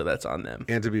beginning, so that's on them.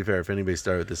 And to be fair, if anybody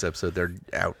started with this episode, they're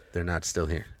out. They're not still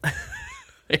here.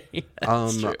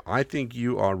 That's true. I think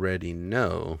you already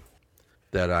know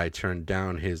that I turned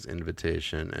down his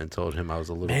invitation and told him I was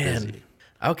a little busy.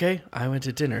 Okay, I went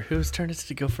to dinner. Whose turn is it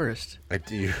to go first? I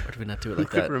do. Or do we not do it Who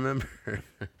like could that? remember?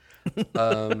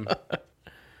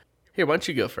 Here, why don't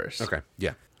you go first? Okay,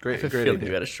 yeah, I great, have a great feeling you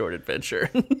idea. had a short adventure.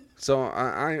 So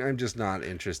I'm just not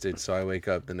interested. So I wake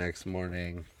up the next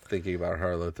morning thinking about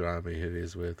Harlow Thromby, who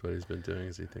he's with, what he's been doing.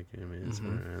 Is he thinking of me?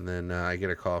 And then I get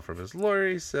a call from his lawyer.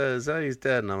 He says, "Oh, he's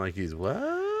dead," and I'm like, "He's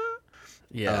what?"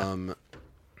 Yeah.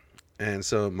 And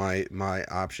so my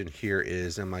option here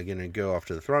is: am I going to go off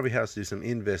to the Thromby house, do some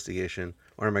investigation,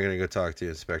 or am I going to go talk to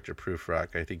Inspector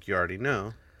Proofrock? I think you already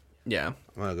know. Yeah.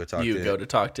 I'm gonna go talk. You go to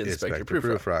talk to Inspector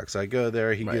Proofrock. Proofrock. So I go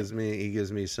there. He Right.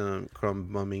 gives me some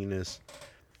crumb-bumminess,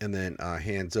 and then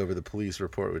hands over the police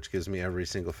report, which gives me every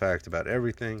single fact about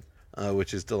everything,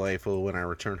 which is delightful. When I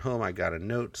return home, I got a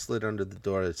note slid under the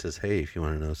door that says, "Hey, if you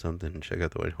want to know something, check out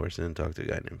the White Horse Inn and talk to a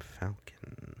guy named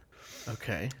Falcon."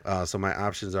 Okay. So my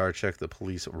options are check the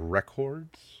police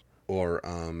records, or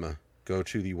go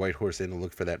to the White Horse Inn and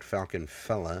look for that Falcon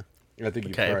fella. I think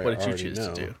you Okay, probably what did you already choose to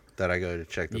know do? that I go to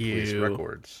check the police You-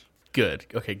 records. Good.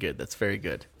 Okay, good. That's very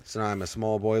good. So now I'm a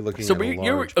small boy looking So at were a you,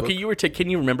 you were large book. okay? You were. Can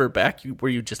you remember back? Were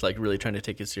you just like really trying to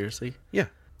take it seriously? Yeah.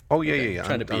 Oh yeah, Okay, yeah.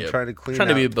 trying I'm to be trying to clean trying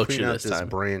to be a out, butcher clean out this this time.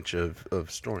 branch of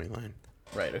storyline.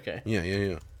 Right. Okay.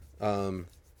 Yeah.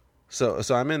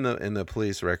 So I'm in the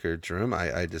police records room.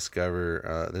 I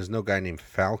discover there's no guy named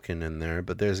Falcon in there,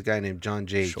 but there's a guy named John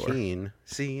J. Sure. Keene.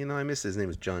 See, I miss his name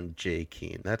is John J.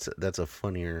 Keene. That's a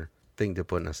funnier thing to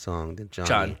put in a song than Johnny.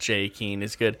 John J. Keene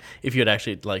is good. If you had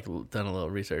actually like done a little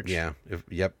research. Yeah.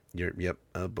 Yep.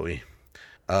 Oh boy.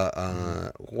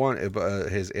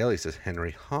 His alias is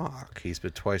Henry Hawk. He's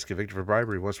been twice convicted for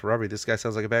bribery, once for robbery. This guy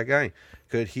sounds like a bad guy.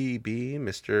 Could he be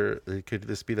Could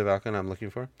this be the Falcon I'm looking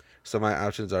for? So my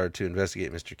options are to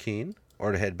investigate Mr. Keene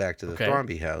or to head back to the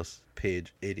Thrombey house,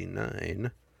 page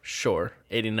 89. Sure.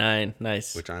 89.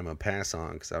 Nice. Which I'm a pass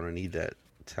on because I don't need that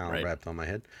towel wrapped on my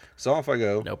head. So off I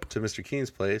go to Mr.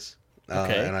 Keene's place.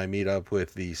 And I meet up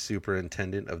with the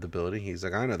superintendent of the building. He's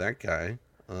like, I know that guy.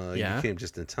 You came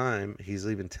just in time. He's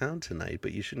leaving town tonight,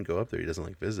 but you shouldn't go up there. He doesn't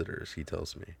like visitors, he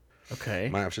tells me. Okay.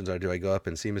 My options are, do I go up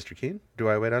and see Mr. Keene? Do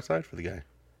I wait outside for the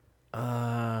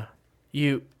guy?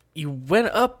 You went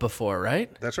up before,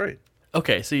 right? That's right.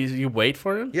 Okay, so you wait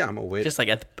for him? Yeah, I'm going to wait. Just like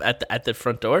at the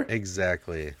front door?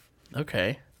 Exactly.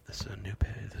 Okay. This is a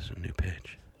new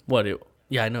page. What?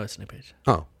 Yeah, I know it's a new page.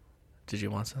 Oh. Did you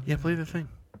want something? Yeah, play the thing.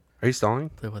 Are you stalling?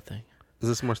 Play what thing? Is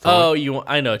this more stalling? Oh,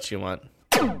 I know what you want.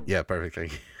 Yeah, perfect.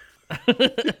 Thank you.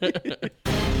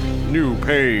 New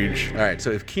page. All right, so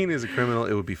if Keene is a criminal,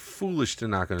 it would be foolish to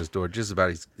knock on his door just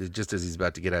as he's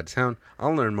about to get out of town.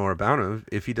 I'll learn more about him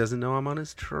if he doesn't know I'm on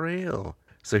his trail.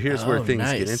 So here's where things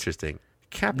get interesting.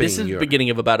 This is the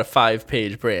beginning of about a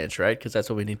 5-page branch, right? Because that's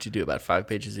what we need to do, about 5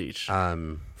 pages each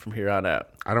from here on out.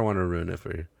 I don't want to ruin it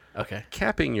for you. Okay.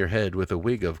 Capping your head with a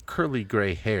wig of curly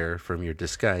gray hair from your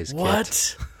disguise kit.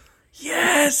 What?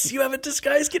 Yes, you have a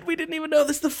disguise kit. We didn't even know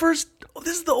this. This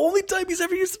is the only time he's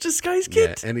ever used a disguise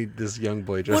kit. Yeah, this young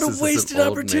boy dresses what a wasted as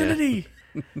an opportunity.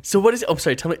 So what is it? Oh, I'm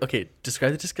sorry. Tell me. Okay,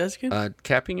 describe the disguise kit.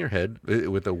 Capping your head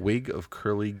with a wig of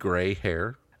curly gray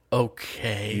hair.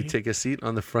 Okay. You take a seat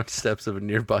on the front steps of a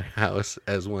nearby house,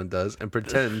 as one does, and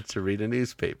pretend to read a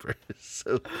newspaper.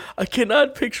 So I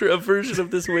cannot picture a version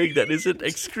of this wig that isn't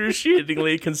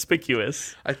excruciatingly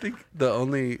conspicuous. I think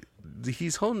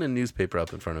he's holding a newspaper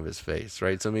up in front of his face,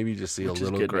 right? So maybe you just see a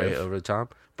little gray over the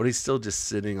top, but he's still just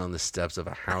sitting on the steps of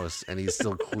a house, and he's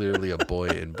still clearly a boy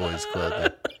in boy's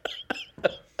clothing.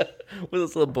 With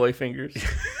those little boy fingers.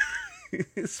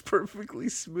 It's perfectly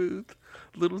smooth.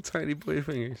 Little tiny boy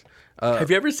fingers. Have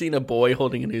you ever seen a boy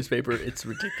holding a newspaper? It's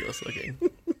ridiculous looking.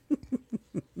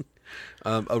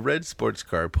 A red sports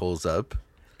car pulls up,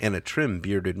 and a trim,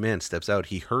 bearded man steps out.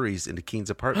 He hurries into Keene's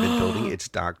apartment building. It's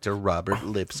Dr. Robert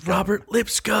Lipscomb. Robert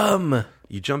Lipscomb!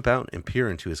 You jump out and peer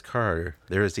into his car.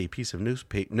 There is a piece of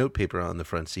notepaper on the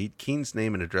front seat. Keene's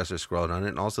name and address are scrawled on it,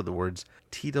 and also the words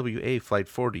TWA Flight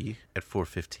 40 at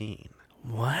 4:15.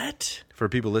 What? For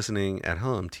people listening at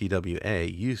home, TWA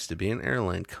used to be an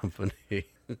airline company.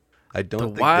 I don't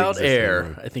think Wild Air,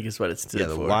 anymore. I think is what it stood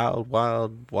for. Yeah,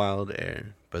 the Wild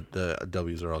Air. But the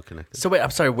W's are all connected. So wait, I'm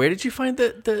sorry, where did you find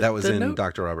the That was in note?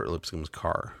 Dr. Robert Lipscomb's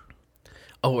car.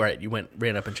 Oh, right. You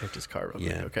ran up and checked his car.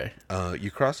 Yeah. Okay.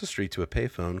 You cross the street to a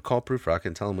payphone, call Proofrock,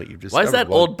 and tell him what you've discovered. Why is that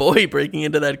old boy breaking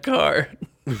into that car?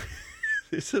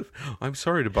 I'm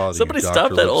sorry to bother Somebody you, Dr. stop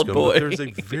that Lipscomb, old boy. but there's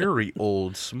a very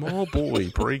old, small boy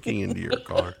breaking into your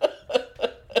car.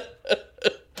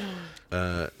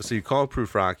 So you call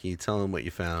Proofrock, you tell him what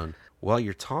you found. While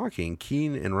you're talking,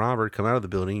 Keene and Robert come out of the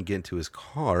building and get into his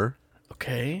car.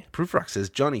 Okay. Proofrock says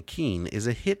Johnny Keene is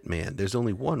a hitman. There's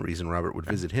only one reason Robert would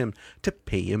visit him, to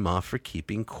pay him off for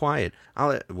keeping quiet.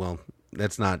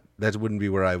 That wouldn't be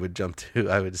where I would jump to.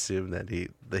 I would assume that the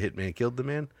hitman killed the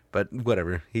man, but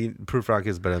whatever. Proofrock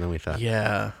is better than we thought.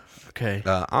 Yeah. Okay.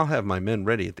 I'll have my men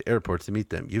ready at the airport to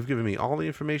meet them. You've given me all the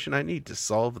information I need to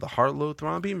solve the Harlow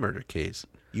Thrombey murder case.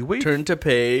 You wait. Turn to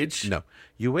page. No.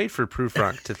 You wait for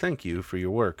Proofrock to thank you for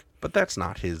your work, but that's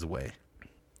not his way.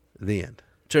 The end.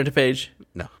 Turn to page.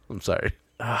 No, I'm sorry.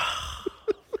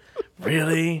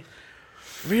 Really?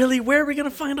 Really? Where are we going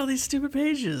to find all these stupid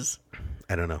pages?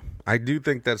 I don't know. I do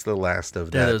think that's the last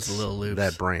of Those little loops.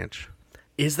 that branch.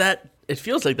 Is that? It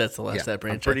feels like that's the last of that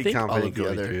branch. I'm pretty I think confident all of the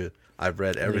going other through it. I've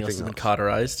read everything everything else else. has been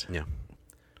cauterized. Yeah.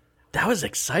 That was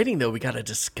exciting, though. We got a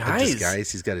disguise.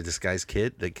 He's got a disguise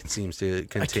kit that seems to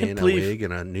contain a believe- wig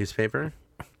and a newspaper.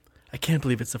 I can't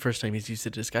believe it's the first time he's used a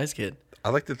disguise kit. I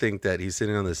like to think that he's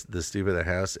sitting on the stoop of the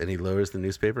house and he lowers the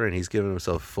newspaper and he's giving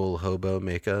himself full hobo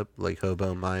makeup, like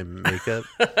hobo mime makeup.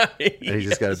 And he's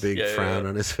just got a big frown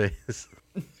on his face.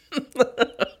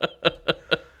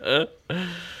 So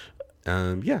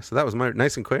that was my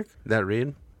nice and quick, that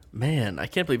read. Man, I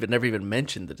can't believe it never even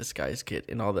mentioned the disguise kit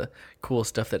and all the cool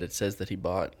stuff that it says that he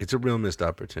bought. It's a real missed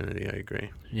opportunity, I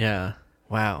agree. Yeah.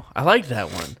 Wow. I liked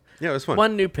that one. Yeah, it was fun.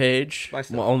 One new page. Bye,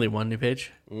 Steph. Well, only one new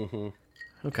page? Mm-hmm.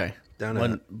 Okay.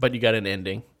 Down but you got an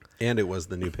ending. And it was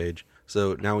the new page.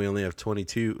 So now we only have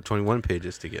 21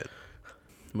 pages to get.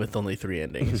 With only 3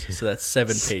 endings. So that's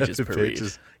 7 pages per read.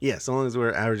 Yeah, so long as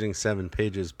we're averaging 7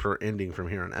 pages per ending from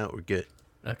here on out, we're good.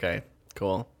 Okay,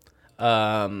 cool.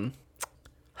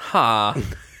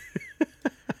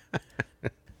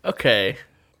 Okay.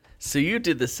 So you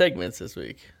did the segments this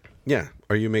week. Yeah.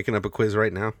 Are you making up a quiz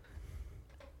right now?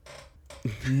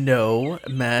 No,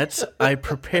 Matt. I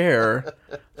prepare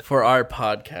for our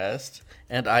podcast,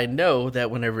 and I know that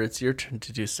whenever it's your turn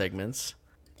to do segments,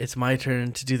 it's my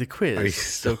turn to do the quiz.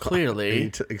 So Are clearly,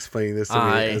 you explaining this to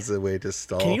me as a way to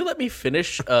stall? Can you let me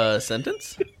finish a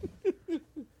sentence?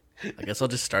 I guess I'll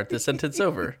just start the sentence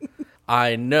over.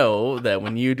 I know that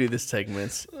when you do the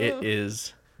segments, it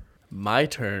is my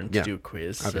turn to do a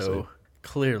quiz. Obviously. So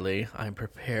clearly, I'm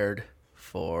prepared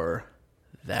for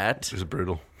that. It was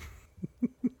brutal.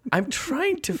 I'm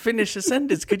trying to finish a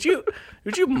sentence. Would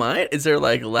you mind? Is there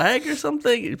like lag or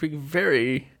something? It'd be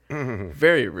very,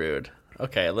 very rude.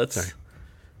 Okay, let's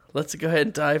go ahead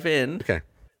and dive in. Okay.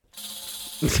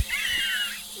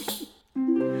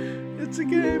 It's a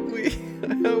game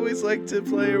I always like to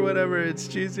play or whatever. It's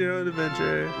choose your own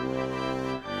adventure.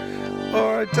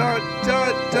 Or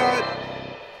dot.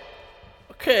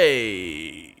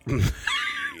 Okay.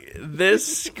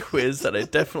 This quiz that I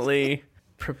definitely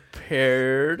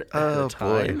prepared at the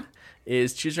time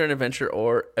is Choose Your Own Adventure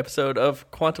or episode of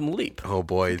Quantum Leap. Oh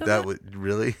boy, that would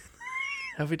really.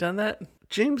 Have we done that?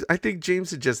 James, I think James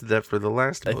suggested that for the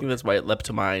last I book. think that's why it leapt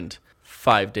to mind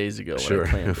 5 days ago when I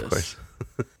planned of this. course.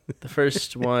 The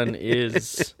first one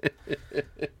is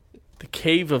The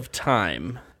Cave of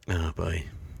Time. Oh boy.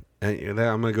 I'm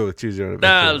gonna go with choose your own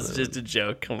Nah, adventure. it was just a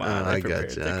joke. Come on, I I prepared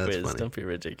gotcha. the That's quiz. funny. Don't be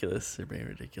ridiculous. You're being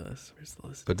ridiculous. Where's the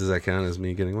list? But does that count as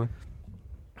me getting one?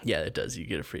 Yeah, it does. You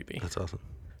get a freebie. That's awesome.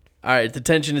 All right, the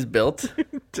tension is built.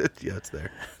 Yeah, it's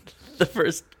there. The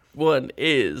first one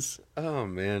is Oh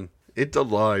man, it's a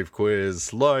live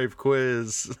quiz. Live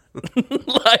quiz.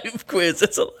 live quiz.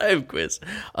 It's a live quiz.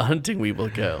 A hunting we will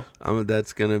go.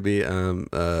 That's gonna be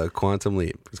Quantum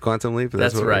Leap. Is Quantum Leap?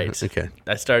 That's what right. Okay.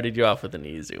 I started you off with an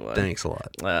easy one. Thanks a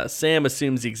lot. Sam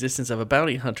assumes the existence of a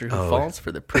bounty hunter who falls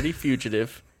for the pretty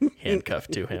fugitive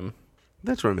handcuffed to him.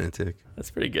 That's romantic.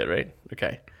 That's pretty good, right?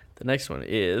 Okay. The next one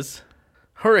is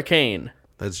Hurricane.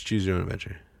 That's choose your own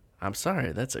adventure. I'm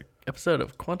sorry, that's an episode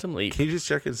of Quantum Leap. Can you just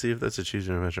check and see if that's a choose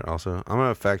your own adventure? Also, I'm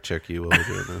gonna fact check you while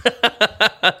we're doing this.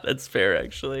 That's fair,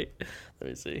 actually. Let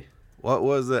me see. What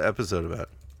was the episode about?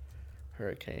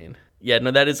 Hurricane. Yeah, no,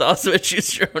 that is also a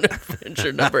Choose Your Own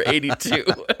Adventure number 82.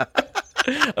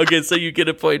 Okay, so you get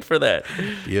a point for that.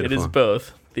 Beautiful. It is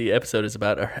both. The episode is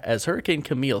about as Hurricane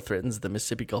Camille threatens the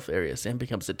Mississippi Gulf area, Sam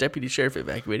becomes a deputy sheriff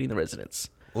evacuating the residents.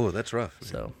 Oh, that's rough.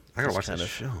 So I gotta it's watch kind this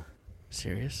of show.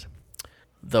 serious.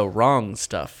 The Wrong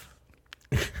Stuff.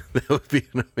 That would be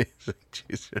an amazing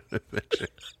choose your own adventure.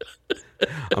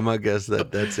 I'm gonna guess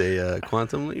that's a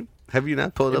Quantum Leap. Have you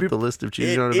not pulled up the list of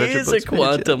choose your own adventure It is books? a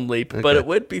Quantum Leap, but Okay. it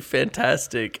would be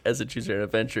fantastic as a Choose Your Own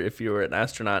Adventure if you were an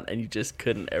astronaut and you just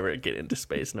couldn't ever get into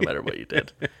space no matter what you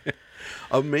did.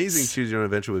 Amazing choose your own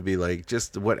adventure would be like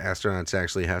just what astronauts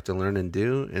actually have to learn and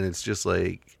do, and it's just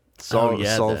like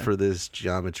solve for this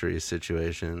geometry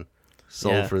situation,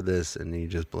 solve for this, and you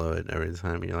just blow it every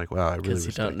time. You're like, wow, I really Because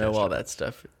you don't know all that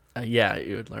stuff. Yeah,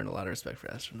 you would learn a lot of respect for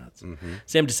astronauts. Mm-hmm.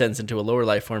 Sam descends into a lower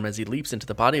life form as he leaps into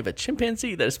the body of a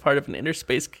chimpanzee that is part of an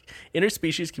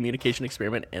interspecies communication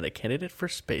experiment and a candidate for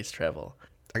space travel.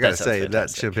 I gotta sounds say, that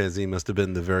fantastic. chimpanzee must have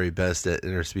been the very best at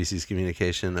interspecies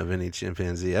communication of any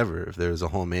chimpanzee ever. If there was a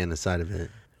whole man inside of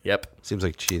it, Yep. seems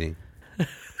like cheating.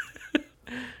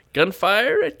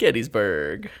 Gunfire at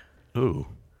Gettysburg. Ooh,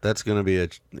 that's gonna be a.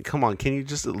 Come on, can you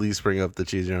just at least bring up the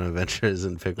choose your own adventures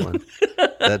and pick one?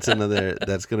 That's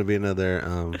gonna be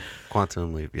another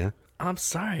Quantum Leap. Yeah. I'm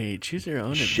sorry. Choose your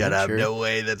own Shut up! adventure. No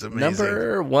way. That's amazing.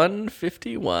 Number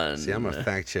 151. See, I'm gonna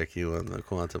fact check you on the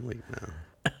Quantum Leap now.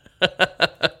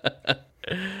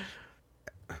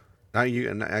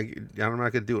 I'm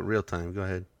not gonna do it real time. Go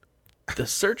ahead. The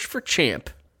Search for Champ.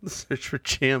 The Search for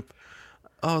Champ.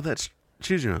 Oh, that's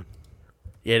choose your own.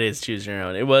 Yeah, it is Choose Your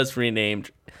Own. It was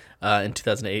renamed in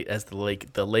 2008 as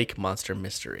the Lake Monster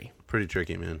Mystery. Pretty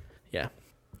tricky, man. Yeah.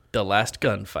 The Last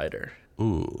Gunfighter.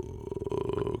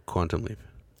 Ooh, Quantum Leap.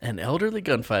 An elderly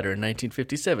gunfighter in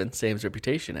 1957, Sam's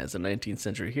reputation as a 19th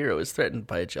century hero is threatened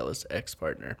by a jealous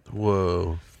ex-partner.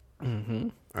 Whoa. Mm-hmm.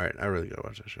 All right, I really gotta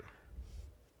watch that show.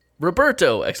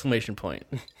 Roberto! Exclamation point.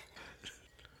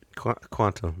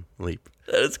 Quantum Leap.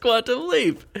 That is Quantum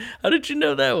Leap. How did you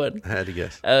know that one? I had to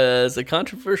guess. As a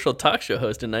controversial talk show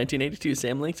host in 1982,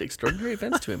 Sam links extraordinary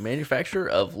events to a manufacturer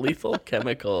of lethal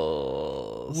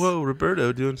chemicals. Whoa,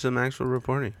 Roberto doing some actual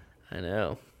reporting. I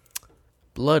know.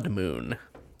 Blood Moon.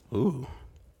 Ooh,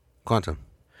 Quantum.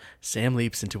 Sam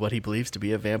leaps into what he believes to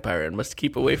be a vampire and must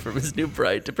keep away from his new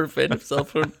bride to prevent himself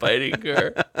from biting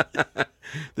her.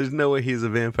 There's no way he's a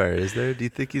vampire, is there? Do you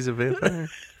think he's a vampire?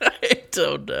 I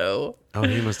don't know. Oh,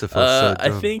 he must have felt so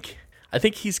dumb. I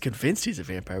think he's convinced he's a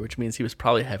vampire, which means he was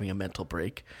probably having a mental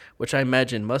break, which I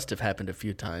imagine must have happened a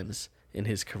few times in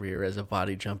his career as a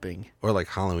body jumping. Or like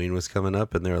Halloween was coming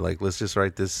up, and they were like, "Let's just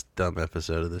write this dumb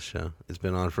episode of this show. It's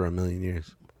been on for 1,000,000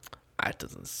 years." That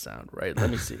doesn't sound right. Let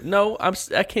me see. No,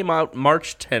 that came out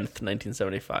March 10th,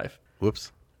 1975.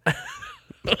 Whoops. I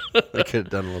could have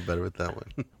done a little better with that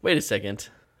one. Wait a second.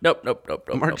 Nope.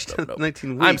 March 10th, nope.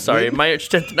 19. I'm sorry. March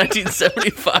 10th,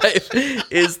 1975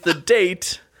 is the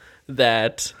date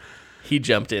that he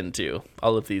jumped into.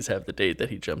 All of these have the date that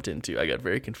he jumped into. I got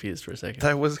very confused for a second.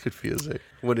 That was confusing.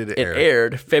 When did it It air?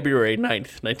 aired February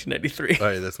 9th, 1993. All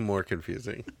right, that's more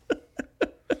confusing.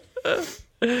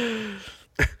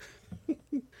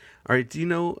 All right, do you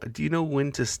know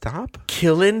when to stop?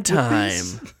 Killing time.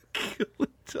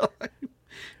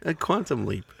 A quantum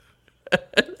leap.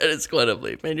 And it's Quantum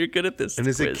Leap. Man, you're good at this. And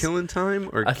is it quiz. killing time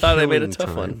or I thought I made a killing tough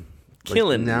time? one. Like,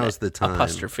 Killing now's the time.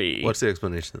 apostrophe. What's the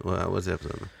explanation? What's the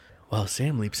episode? While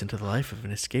Sam leaps into the life of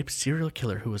an escaped serial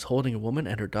killer who was holding a woman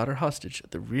and her daughter hostage,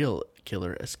 the real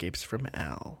killer escapes from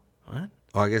Al. What?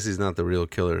 Oh, I guess he's not the real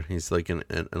killer. He's like an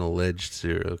alleged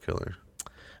serial killer.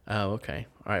 Oh, okay.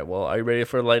 All right. Well, are you ready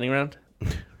for a lightning round?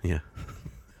 Yeah.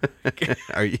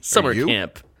 Are you? Summer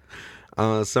camp.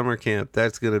 Summer camp.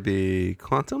 That's gonna be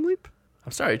Quantum Leap.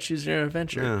 I'm sorry. Choose your own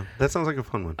adventure. Yeah, that sounds like a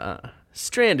fun one.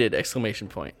 Stranded! Exclamation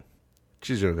point.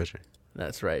 Choose your own adventure.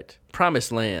 That's right.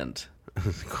 Promised Land.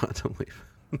 Quantum Leap.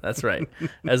 That's right.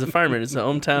 As a fireman in his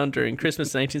hometown during Christmas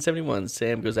 1971,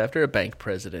 Sam goes after a bank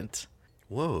president.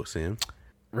 Whoa, Sam.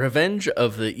 Revenge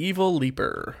of the Evil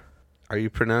Leaper. Are you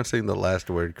pronouncing the last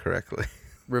word correctly?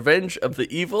 Revenge of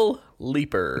the Evil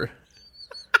Leaper.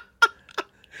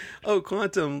 Oh,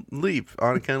 Quantum Leap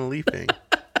on account of leaping.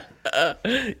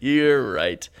 You're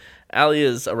right.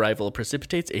 Alia's arrival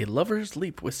precipitates a lover's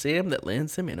leap with Sam that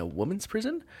lands them in a woman's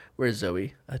prison where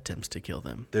Zoe attempts to kill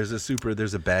them. There's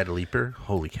a bad leaper.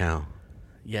 Holy cow.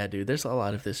 Yeah, dude, there's a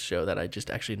lot of this show that I just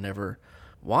actually never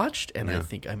watched, and I Yeah.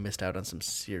 think I missed out on some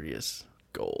serious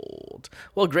gold.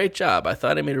 Well, great job. I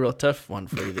thought I made a real tough one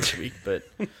for you this week, but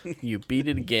you beat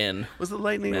it again. Was the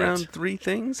lightning Matt. round 3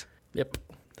 things? Yep. This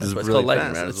That's is why it's really called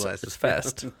lightning fast. round. This It's is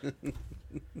fast.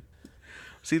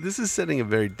 See, this is setting a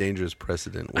very dangerous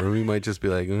precedent where we might just be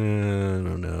like, I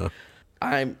don't know.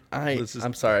 I'm Let's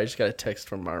just- sorry. I just got a text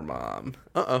from our mom.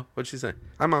 What'd she say?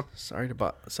 Hi, Mom. Sorry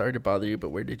to bother you, but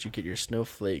where did you get your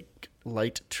snowflake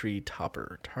light tree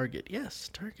topper? Target. Yes,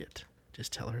 Target.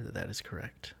 Just tell her that is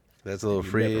correct. That's a little You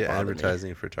free never bother me.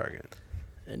 advertising for Target.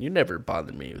 And you never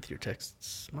bothered me with your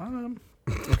texts, Mom.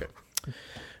 Okay.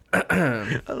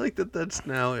 I like that that's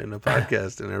now in a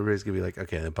podcast and everybody's going to be like,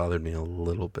 okay, that bothered me a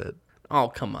little bit. Oh,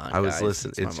 come on. I was guys.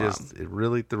 listening. It's It's my just, it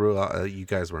really threw out, you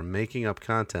guys were making up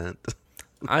content.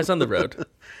 mom. Eyes on the road.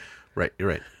 Right, you're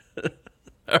right.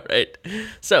 All right.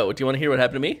 So, do you want to hear what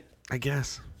happened to me? I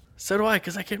guess. So do I,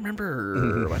 because I can't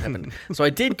remember what happened. So I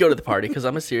did go to the party because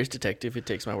I'm a serious detective who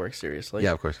takes my work seriously.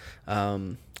 Yeah, of course.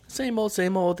 Same old,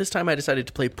 same old. This time I decided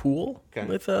to play pool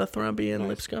with Thrombey and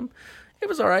Lipscomb. It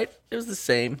was all right. It was the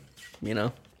same,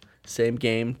 same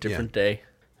game, different day.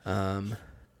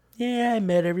 Yeah, I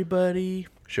met everybody.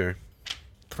 Sure.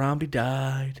 Thrombey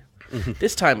died.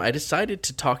 This time I decided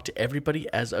to talk to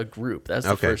everybody as a group. That's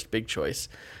the Okay. first big choice.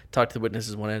 Talk to the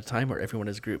witnesses one at a time or everyone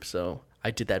as a group. So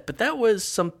I did that. But that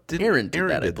was Aaron did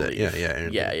that, I believe. Yeah,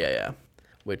 Aaron did. Yeah.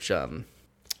 Which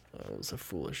was a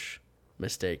foolish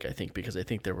mistake, I think, because I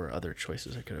think there were other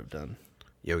choices I could have done.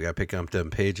 Yeah, we got to pick up them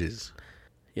pages.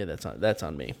 Yeah, that's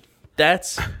on me.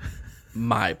 That's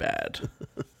my bad.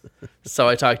 So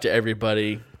I talked to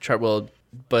everybody. Chartwell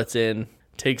butts in,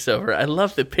 takes over. I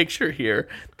love the picture here.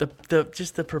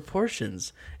 Just the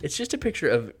proportions. It's just a picture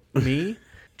of me,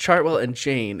 Chartwell, and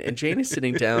Jane is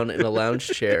sitting down in a lounge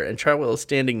chair, and Chartwell is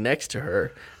standing next to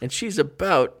her, and she's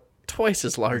about twice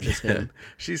as large as him.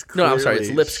 She's No, clearly, I'm sorry, it's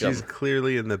Lipscomb. She's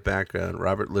clearly in the background.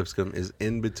 Robert Lipscomb is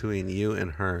in between you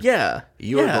and her. Yeah,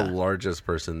 You yeah. are the largest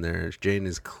person there. Jane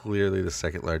is clearly the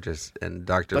second largest, and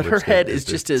Dr. But her Lipscomb head is is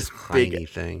just this as tiny big.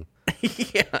 thing.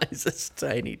 Yeah, it's this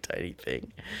tiny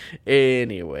thing.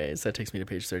 Anyways, that takes me to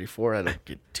page 34. I don't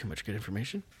get too much good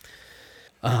information.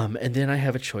 And then I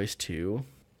have a choice to,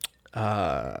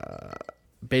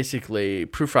 basically,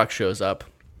 Prufrock shows up.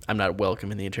 I'm not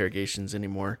welcome in the interrogations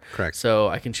anymore. Correct. So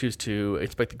I can choose to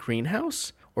inspect the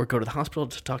greenhouse or go to the hospital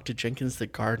to talk to Jenkins the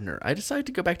gardener. I decided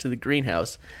to go back to the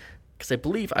greenhouse because I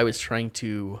believe I was trying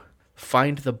to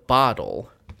find the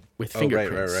bottle with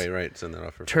fingerprints. Right. Send that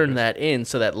off for Turn that in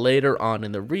so that later on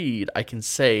in the read I can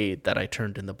say that I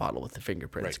turned in the bottle with the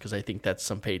fingerprints Right. because I think that's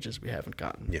some pages we haven't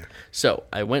gotten. Yeah. So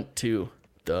I went to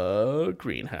the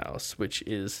greenhouse, which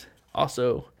is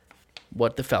Also,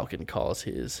 what the Falcon calls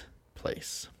his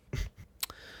place.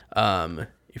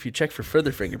 If you check for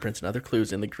further fingerprints and other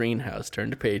clues in the greenhouse,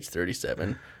 turn to page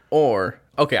 37. Or,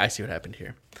 okay, I see what happened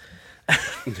here.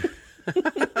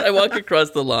 I walk across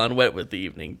the lawn, wet with the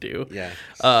evening dew. Yeah.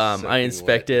 I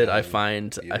inspect it. I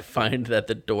find that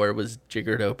the door was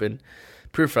jiggered open.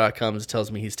 Prufrock comes,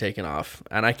 tells me he's taken off,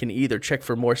 and I can either check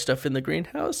for more stuff in the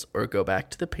greenhouse or go back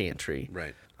to the pantry.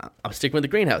 Right. I'm sticking with the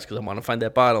greenhouse because I want to find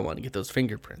that bottle. I want to get those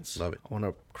fingerprints. Love it. I want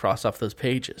to cross off those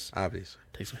pages. Obviously.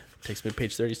 Takes me to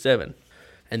page 37.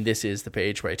 And this is the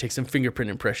page where I take some fingerprint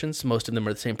impressions. Most of them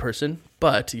are the same person,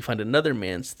 but you find another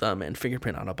man's thumb and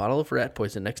fingerprint on a bottle of rat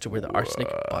poison next to where the arsenic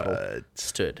bottle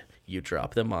stood. You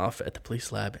drop them off at the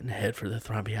police lab and head for the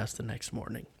Thrombey house the next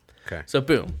morning. Okay. So,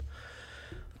 boom.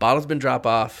 Bottle's been dropped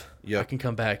off. Yep. I can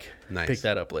come back, Nice. pick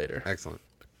that up later. Excellent.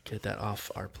 Get that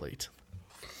off our plate.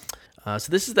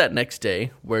 So this is that next day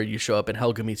where you show up and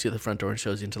Helga meets you at the front door and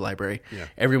shows you into the library. Yeah.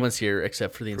 Everyone's here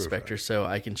except for the inspector, so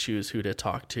I can choose who to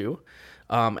talk to.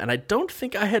 And I don't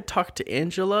think I had talked to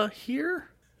Angela here.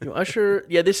 Usher.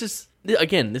 Yeah, this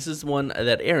is one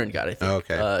that Aaron got, I think. Oh,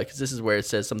 okay. Because this is where it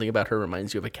says something about her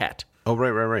reminds you of a cat. Oh,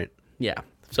 right. Yeah.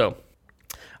 So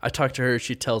I talked to her.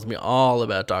 She tells me all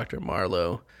about Dr.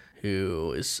 Marlowe,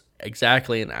 who is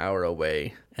exactly an hour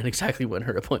away and exactly when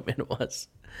her appointment was.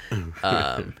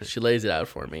 She lays it out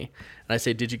for me. And I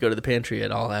say, did you go to the pantry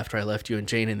at all after I left you and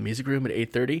Jane in the music room at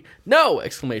 8:30? No!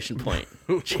 Exclamation point.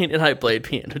 Jane and I played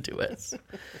piano duets.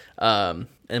 And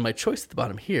my choice at the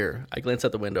bottom here, I glance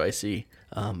out the window, I see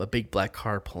a big black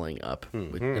car pulling up.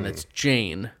 And it's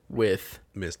Jane with...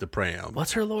 Mr. Pram.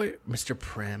 What's her lawyer? Mr.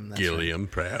 Prem. That's Gilliam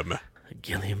Pram. right.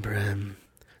 Gilliam Prem.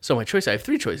 So my choice, I have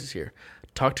three choices here.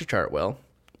 Talk to Chartwell.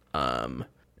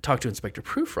 Talk to Inspector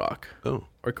Prufrock. Oh.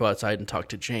 Or go outside and talk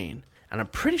to Jane. And I'm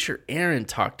pretty sure Aaron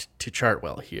talked to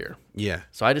Chartwell here. Yeah.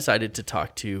 So I decided to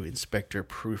talk to Inspector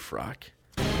Prufrock.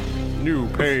 New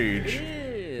page.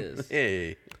 Yes.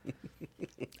 Hey.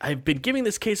 I've been giving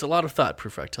this case a lot of thought,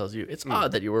 Prufrock tells you. It's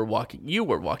odd that you were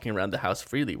walking around the house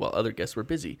freely while other guests were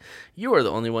busy. You are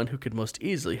the only one who could most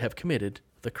easily have committed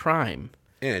the crime.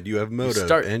 And you have motive.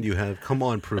 Come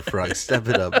on, Prufrock. Step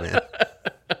it up, man.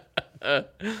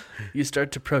 You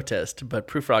start to protest, but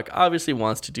Prufrock obviously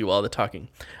wants to do all the talking.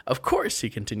 Of course, he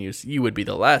continues, you would be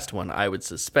the last one I would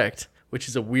suspect, which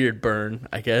is a weird burn,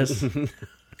 I guess.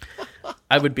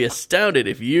 I would be astounded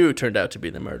if you turned out to be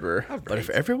the murderer. But if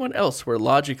everyone else were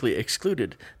logically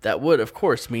excluded, that would, of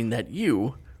course, mean that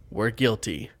you were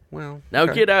guilty. Well, Now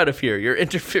okay. get out of here. You're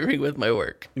interfering with my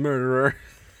work. Murderer.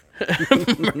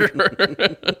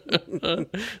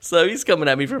 So he's coming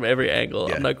at me from every angle.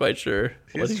 Yeah. I'm not quite sure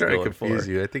what he's trying to going confuse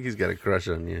for. you. I think he's got a crush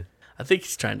on you. I think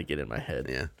he's trying to get in my head.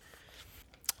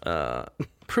 Yeah.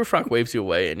 Proofrock waves you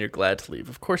away, and you're glad to leave.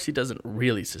 Of course, he doesn't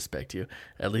really suspect you.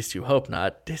 At least you hope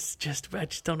not. I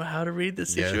just don't know how to read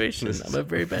this Yeah, situation. this I'm a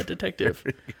very bad detective.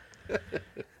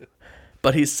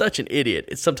 But he's such an idiot.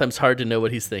 It's sometimes hard to know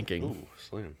what he's thinking. Ooh,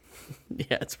 slam.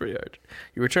 Yeah, it's pretty hard.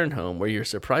 You return home, where you're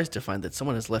surprised to find that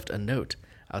someone has left a note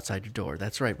outside your door.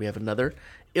 That's right. We have another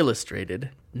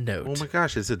illustrated note. Oh my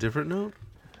gosh, it's a different note?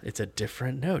 It's a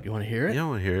different note. You want to hear it? Yeah, I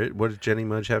want to hear it. What did Jenny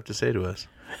Mudge have to say to us?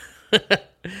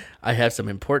 I have some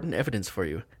important evidence for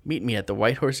you. Meet me at the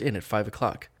White Horse Inn at 5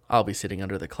 o'clock. I'll be sitting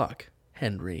under the clock.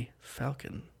 Henry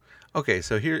Falcon. Okay,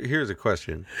 so here's a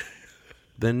question.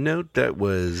 The note that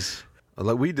was...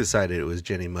 We decided it was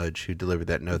Jenny Mudge who delivered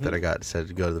that note that I got, said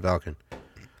to go to the Falcon.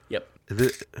 Yep.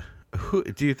 Who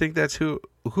do you think that's who?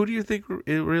 Who do you think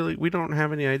it really? We don't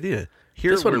have any idea.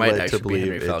 Here This one we're might led to actually be believe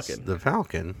Henry it's Falcon. the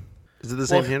Falcon. Is it the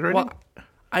same handwriting? Well,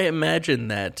 I imagine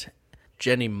that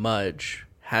Jenny Mudge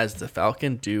has the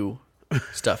Falcon do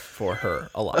stuff for her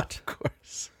a lot. Of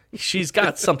course. She's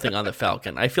got something on the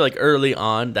Falcon. I feel like early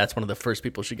on, that's one of the first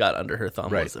people she got under her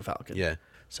thumb Right. was the Falcon. Yeah.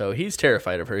 So he's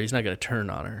terrified of her. He's not going to turn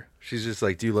on her. She's just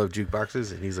like, "Do you love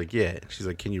jukeboxes?" And he's like, "Yeah." She's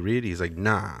like, "Can you read?" He's like,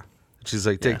 "Nah." She's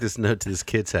like, "Take this note to this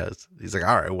kid's house." He's like,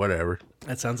 "All right, whatever."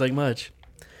 That sounds like Mudge.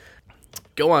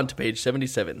 Go on to page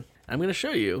 77. I'm going to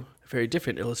show you a very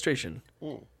different illustration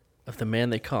of the man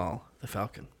they call the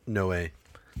Falcon. No way.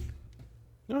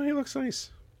 No, he looks nice.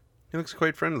 He looks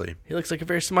quite friendly. He looks like a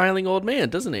very smiling old man,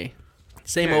 doesn't he?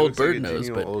 Same Yeah, he old looks like bird a nose,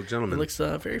 genial but old gentleman. he looks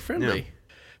very friendly.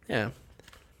 Yeah.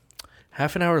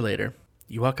 Half an hour later,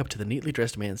 you walk up to the neatly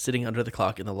dressed man sitting under the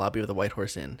clock in the lobby of the White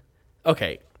Horse Inn.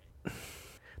 Okay.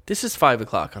 This is 5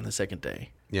 o'clock on the second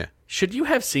day. Yeah. Should you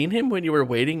have seen him when you were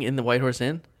waiting in the White Horse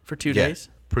Inn for 2 days?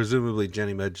 Presumably,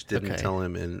 Jenny Mudge didn't Okay. tell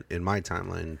him in my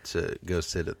timeline to go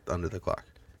sit under the clock.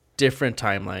 Different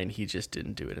timeline. He just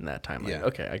didn't do it in that timeline. Yeah.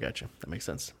 Okay, I got you. That makes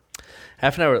sense.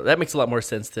 Half an hour. That makes a lot more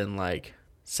sense than like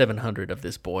 700 of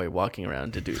this boy walking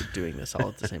around doing this all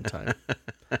at the same time.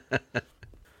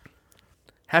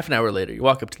 Half an hour later, you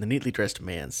walk up to the neatly dressed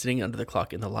man sitting under the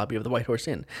clock in the lobby of the White Horse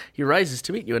Inn. He rises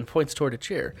to meet you and points toward a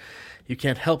chair. You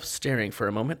can't help staring for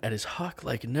a moment at his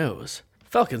hawk-like nose.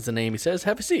 Falcon's the name, he says.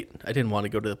 Have a seat. I didn't want to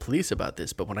go to the police about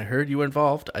this, but when I heard you were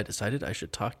involved, I decided I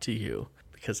should talk to you.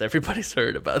 Because everybody's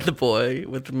heard about the boy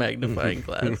with the magnifying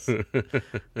glass.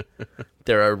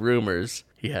 There are rumors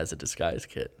he has a disguise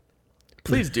kit.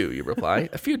 Please do, you reply.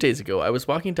 A few days ago, I was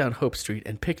walking down Hope Street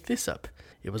and picked this up.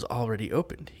 It was already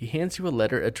opened. He hands you a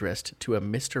letter addressed to a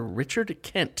Mr. Richard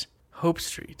Kent, Hope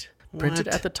Street. Printed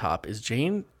at the top is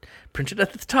Jane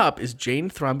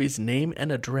Thromby's name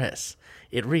and address.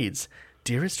 It reads,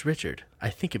 Dearest Richard,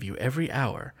 I think of you every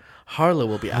hour. Harlow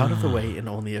will be out of the way in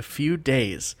only a few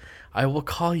days. I will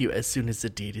call you as soon as the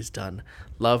deed is done.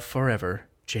 Love forever,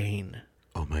 Jane.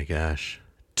 Oh my gosh.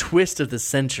 Twist of the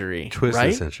century. Twist right?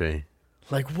 of the century.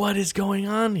 Like, what is going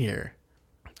on here?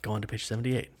 Go on to page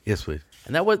 78. Yes, please.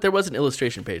 And there was an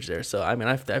illustration page there, so I mean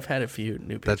I've had a few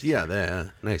new pages.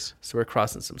 Nice. So we're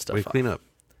crossing some stuff We off. clean up.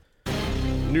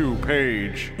 New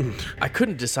page. I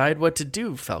couldn't decide what to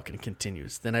do, Falcon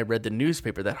continues. Then I read in the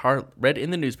newspaper that Harlow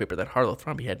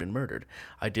Thromby had been murdered.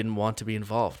 I didn't want to be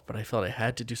involved, but I felt I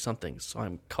had to do something, so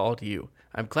I called you.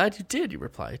 I'm glad you did, you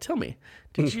reply. Tell me,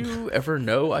 did you ever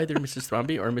know either Mrs.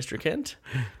 Thromby or Mr. Kent?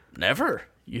 Never.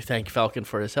 You thank Falcon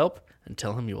for his help and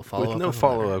tell him you will follow up. With no on the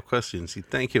follow-up questions, you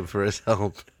thank him for his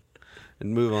help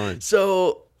and move on.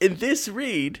 So, in this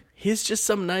read, he's just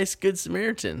some nice good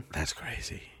Samaritan. That's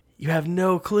crazy. You have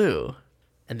no clue.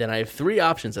 And then I have 3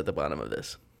 options at the bottom of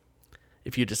this.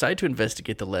 If you decide to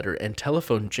investigate the letter and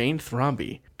telephone Jane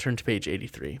Thromby, turn to page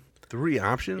 83. 3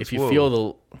 options? If you feel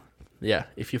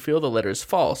the letter is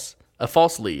false, a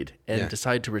false lead, and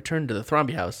decide to return to the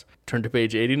Thromby house, turn to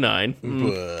page 89.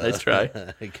 Nice try.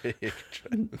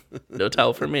 No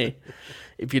towel for me.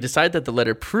 If you decide that the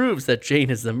letter proves that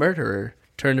Jane is the murderer,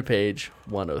 turn to page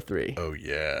 103. Oh,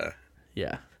 yeah.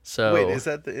 Yeah. So Wait, is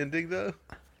that the ending, though?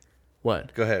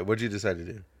 What? Go ahead. What'd you decide to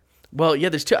do? Well, yeah,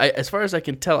 there's 2. As far as I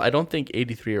can tell, I don't think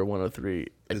 83 or 103.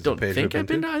 I don't think I've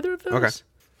been to either of those. Okay.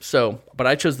 So, but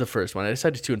I chose the first one. I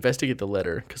decided to investigate the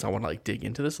letter because I want to dig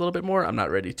into this a little bit more. I'm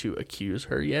not ready to accuse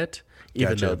her yet,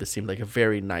 even though this seemed like a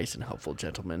very nice and helpful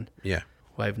gentleman. Yeah.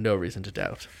 Who I have no reason to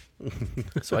doubt.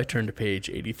 So I turned to page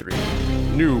 83.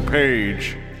 New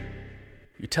page.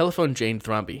 You telephone Jane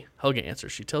Thromby. Helga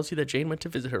answers. She tells you that Jane went to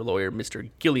visit her lawyer,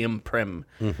 Mr. Gilliam Prem.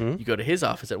 You go to his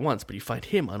office at once, but you find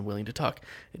him unwilling to talk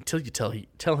until you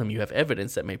tell him you have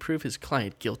evidence that may prove his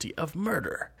client guilty of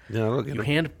murder. No, You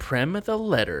hand Prem the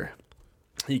letter.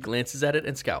 He glances at it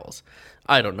and scowls.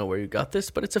 I don't know where you got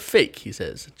this, but it's a fake, he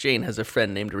says. Jane has a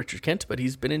friend named Richard Kent, but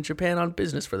he's been in Japan on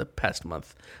business for the past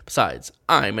month. Besides,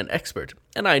 I'm an expert,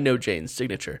 and I know Jane's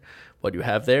signature. What you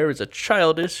have there is a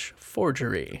childish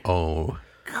forgery. Oh,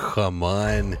 come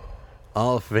on.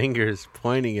 All fingers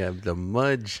pointing at the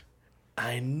Mudge.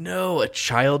 I know, a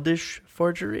childish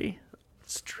forgery.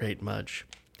 Straight Mudge.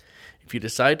 If you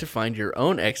decide to find your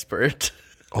own expert...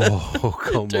 Oh,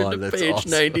 come turn on. to That's page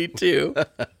awesome. 92.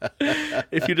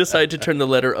 If you decide to turn the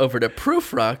letter over to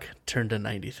Proofrock, turn to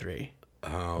 93.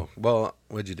 Oh, well,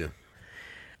 what'd you do?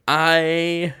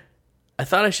 I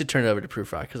thought I should turn it over to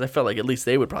Proofrock because I felt like at least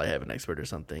they would probably have an expert or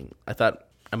something. I thought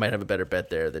I might have a better bet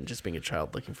there than just being a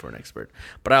child looking for an expert.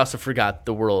 But I also forgot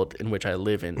the world in which I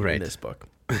live in this book.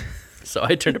 So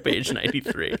I turned to page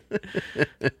 93.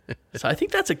 So I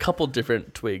think that's a couple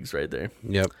different twigs right there.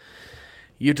 Yep.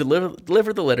 You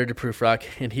deliver the letter to Proofrock,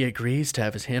 and he agrees to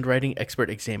have his handwriting expert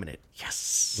examine it.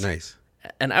 Yes. Nice.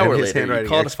 An hour and his later, you handwriting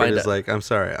call to expert find is out. like, I'm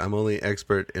sorry, I'm only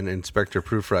expert in Inspector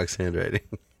Proofrock's handwriting.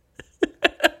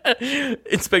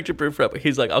 Inspector Proofrock.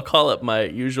 He's like, I'll call up my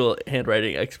usual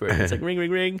handwriting expert. It's like, ring, ring,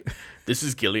 ring. This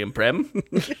is Gilliam Prem.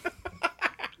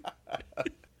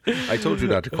 I told you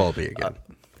not to call me again.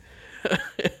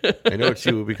 I know it's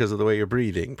you because of the way you're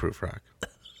breathing, Proofrock.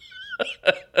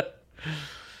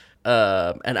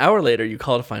 An hour later, you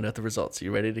call to find out the results. Are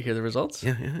you ready to hear the results?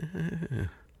 Yeah.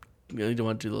 You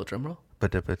want to do a little drum roll?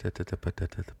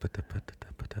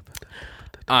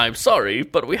 I'm sorry,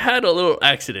 but we had a little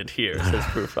accident here, says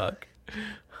Proofrock.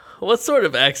 What sort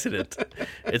of accident?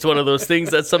 It's one of those things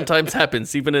that sometimes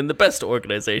happens even in the best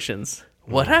organizations.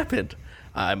 What happened?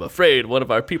 I'm afraid one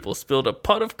of our people spilled a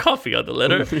pot of coffee on the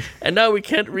letter, and now we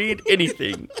can't read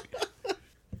anything.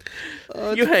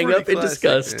 You hang up in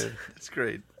disgust. That's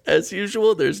great. As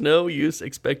usual, there's no use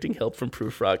expecting help from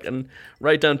Proofrock. And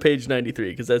write down page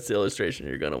 93, because that's the illustration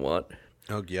you're going to want.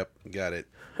 Oh, yep. Got it.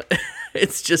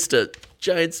 It's just a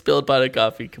giant spilled pot of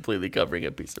coffee completely covering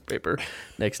a piece of paper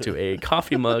next to a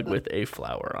coffee mug with a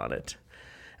flower on it.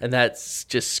 And that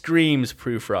just screams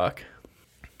Prufrock.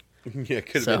 Yeah, it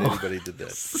could have been anybody did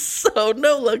that. So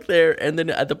no luck there. And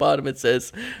then at the bottom it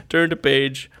says, turn to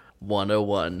page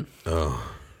 101.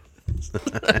 Oh.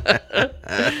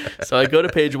 So I go to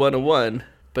page 101,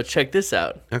 but check this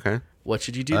out. Okay. What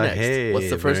should you do next? Hey, What's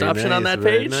the first very option on nice, that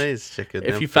very page? Nice. Check it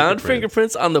If out, you found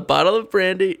fingerprints on the bottle of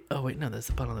brandy. Oh, wait, no, that's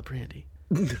the bottle of brandy.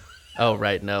 Oh,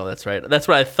 right. No, that's right. That's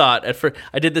what I thought. At first,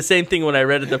 I did the same thing when I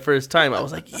read it the first time. I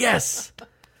was like, yes.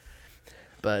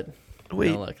 But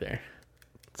Wait. no luck there.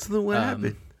 So then what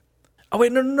happened? Oh,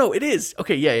 wait, no. It is.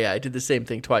 Okay, yeah. I did the same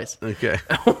thing twice. Okay.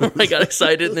 I got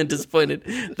excited and then disappointed.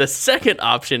 The second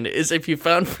option is if you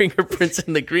found fingerprints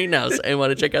in the greenhouse and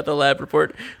want to check out the lab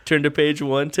report, turn to page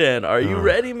 110. Are you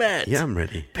ready, Matt? Yeah, I'm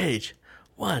ready. Page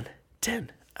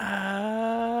 110.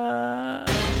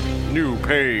 New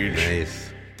page. Nice.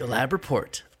 The lab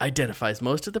report identifies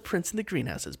most of the prints in the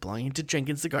greenhouse as belonging to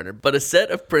Jenkins the gardener, but a set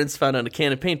of prints found on a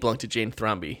can of paint belong to Jane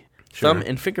Thromby. Sure. Thumb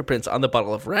and fingerprints on the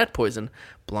bottle of rat poison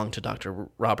belong to Dr.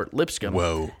 Robert Lipscomb.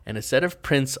 Whoa. And a set of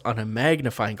prints on a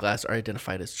magnifying glass are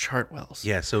identified as Chartwell's.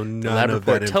 Yeah, so lab none of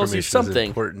report that tells you information is something.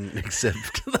 important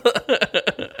except...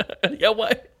 Yeah,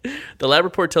 why? The lab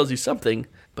report tells you something,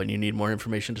 but you need more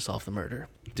information to solve the murder.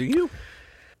 Do you?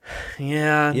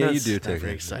 Yeah, Yeah, you that's do, not very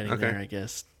technically. exciting Okay. there, I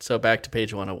guess. So back to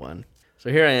page 101. So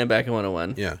here I am back in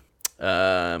 101. Yeah.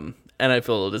 And I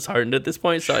feel a little disheartened at this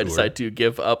point, so I Sure. decide to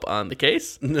give up on the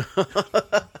case.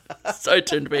 So I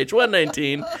turn to page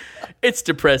 119. It's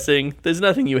depressing. There's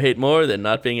nothing you hate more than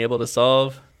not being able to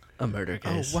solve a murder Oh,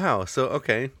 case. wow. So,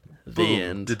 okay. The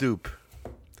end. The dupe.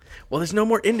 Well, there's no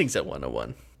more endings at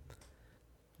 101.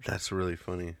 That's really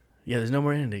funny. Yeah, there's no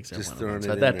more endings at Just 101. throwing So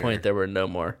it at in that there. point, there were no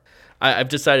more. I've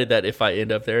decided that if I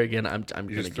end up there again, I'm going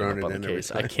to just give throwing up on it the in every case.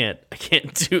 time. I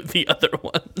can't do the other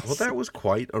ones. Well, that was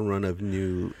quite a run of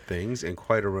new things and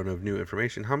quite a run of new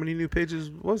information. How many new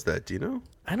pages was that? Do you know?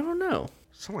 I don't know.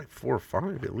 Something like 4 or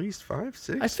 5, at least 5,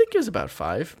 6. I think it was about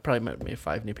 5. Probably maybe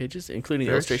 5 new pages, including the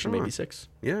Very illustration, strong. maybe 6.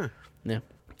 Yeah. Yeah.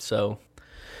 So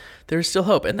there's still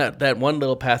hope. And that one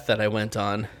little path that I went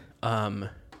on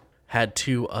had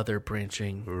 2 other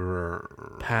branching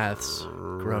paths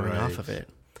growing off of it.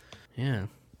 Yeah.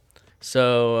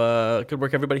 So good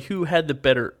work, everybody. Who had the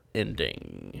better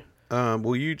ending?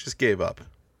 Well, you just gave up.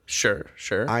 Sure.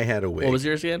 I had a wig. What was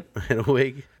yours again? I had a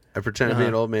wig. I pretended to be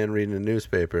an old man reading a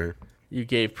newspaper, You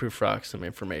gave Prufrock some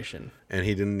information. and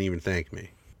he didn't even thank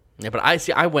me. Yeah, but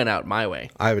I went out my way.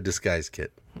 I have a disguise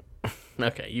kit.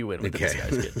 Okay, you win with the Okay.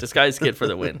 disguise kit. Disguise kit for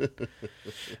the win.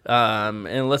 And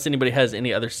unless anybody has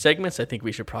any other segments, I think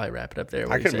we should probably wrap it up there.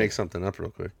 What I do you can say? make something up real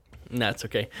quick. That's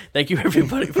okay. Thank you,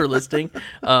 everybody, for listening.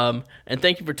 And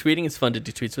thank you for tweeting. It's fun to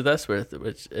do tweets with us.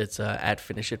 It's at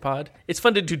Finish It Pod. It's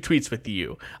fun to do tweets with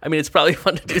you. I mean, it's probably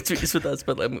fun to do tweets with us,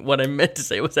 but what I meant to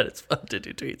say was that it's fun to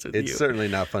do tweets with you. It's certainly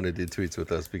not fun to do tweets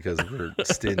with us because we're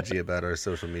stingy about our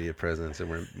social media presence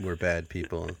and we're bad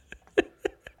people.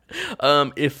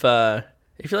 If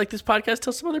you like this podcast,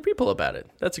 tell some other people about it.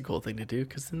 That's a cool thing to do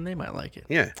because then they might like it.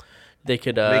 Yeah. They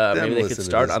could them maybe they listen could to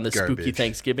start this on the spooky garbage.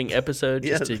 Thanksgiving episode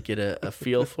just Yeah. to get a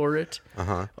feel for it.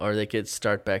 Uh-huh. Or they could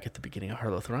start back at the beginning of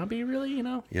Harlow Thrombey, really,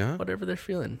 Yeah. whatever they're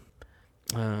feeling.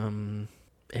 And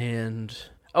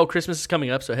Christmas is coming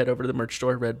up, so head over to the merch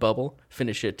store, Redbubble,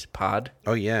 Finish It Pod.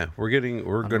 Oh yeah, we're gonna get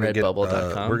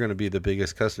redbubble.com. we're gonna be the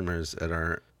biggest customers at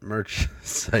our merch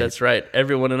site. That's right.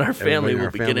 Everyone in our family Everybody in will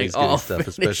our be family's getting all stuff, Finish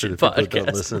especially It the people who don't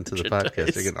podcast listen to the merchandise.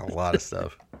 podcast. They're getting a lot of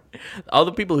stuff. All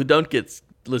the people who don't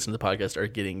listen to the podcast are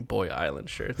getting Boy Island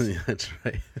shirts. Yeah, that's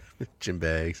right. Gym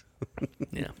bags,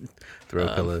 Yeah. throw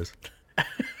pillows.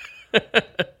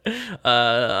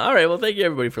 All right. Well, thank you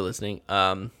everybody for listening.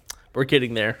 We're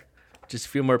getting there. Just a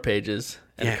few more pages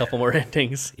and a Yeah. couple more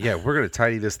endings. Yeah, we're gonna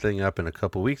tidy this thing up in a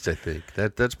couple weeks. I think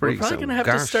that's pretty. We're probably exciting. gonna have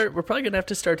Gosh, to start. We're probably gonna have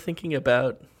to start thinking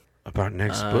about. about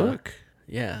next book.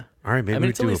 Yeah. All right, maybe I mean, we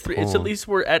it's do at least a three. poll. It's at least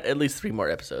we're at least 3 more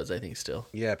episodes. I think still.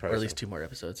 Yeah, Or probably. at least 2 more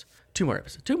episodes. 2 more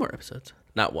episodes. 2 more episodes.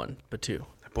 Not 1, but 2.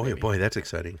 Boy, oh boy, that's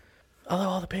exciting. Although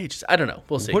all the pages, I don't know.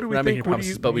 We'll see. What do We're we not think? making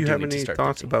promises, but do we you do have need to any start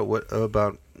thoughts thinking.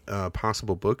 about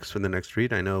possible books for the next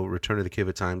read? I know Return of the Cave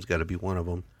of Time's got to be one of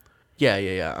them.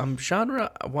 Yeah.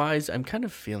 Genre wise, I'm kind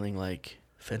of feeling like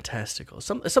fantastical.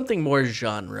 Something more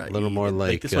genre. A little more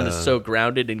like, this one is so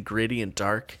grounded and gritty and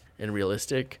dark and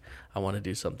realistic. I want to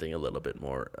do something a little bit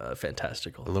more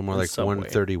fantastical. A little more in like some way.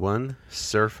 131,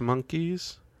 Surf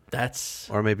Monkeys, That's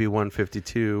or maybe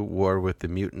 152, War with the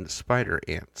Mutant Spider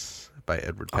Ants by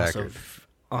Edward Packard.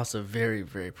 also very,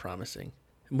 very promising.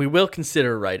 We will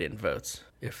consider write-in votes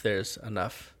if there's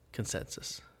enough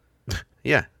consensus.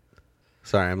 Yeah.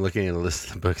 Sorry, I'm looking at a list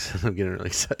of the books and I'm getting really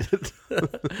excited.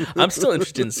 I'm still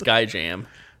interested in Skyjam.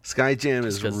 Skyjam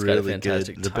is 'cause it's got a really good.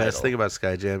 fantastic The title. best thing about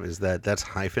Skyjam is that that's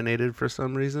hyphenated for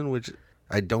some reason, which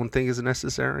I don't think is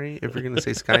necessary if you're going to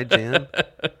say Skyjam.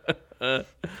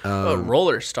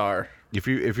 Roller Star. If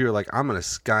you're like, I'm gonna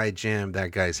sky jam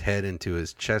that guy's head into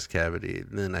his chest cavity,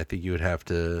 then I think you would have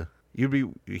to.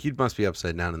 He must be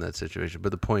upside down in that situation.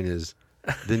 But the point is,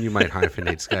 then you might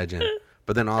hyphenate sky jam.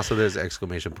 But then also there's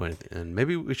exclamation point at the end.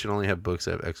 Maybe we should only have books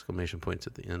that have exclamation points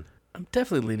at the end. I'm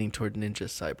definitely leaning toward Ninja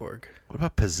Cyborg. What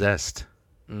about Possessed?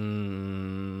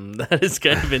 That is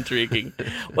kind of intriguing.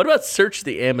 What about Search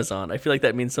the Amazon? I feel like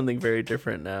that means something very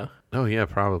different now. Oh yeah,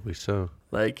 probably so.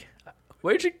 Like,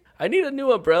 I need a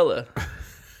new umbrella.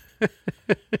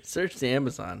 Search the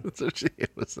Amazon. Search the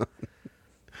Amazon.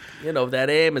 You know, that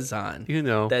Amazon. You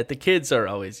know. That the kids are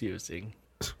always using.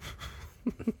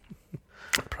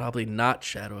 Probably not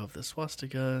Shadow of the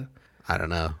Swastika. I don't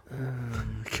know.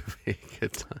 Could be a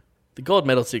good time. The Gold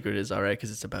Medal Secret is all right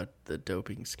because it's about the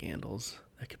doping scandals.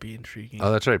 That could be intriguing.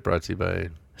 Oh, that's right. Brought to you by.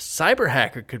 Cyber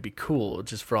Hacker could be cool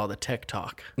just for all the tech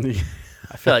talk.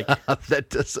 I feel like that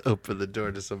does open the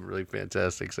door to some really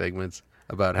fantastic segments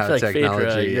about how I feel like technology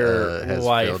Phaedra, your has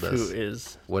wife, failed us. who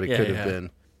is What it could have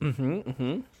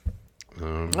been.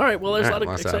 All right, well, there's a lot of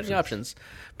lots of exciting options.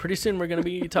 Pretty soon we're going to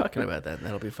be talking about that, and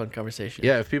that'll be a fun conversation.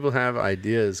 Yeah, if people have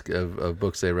ideas of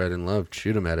books they read and loved,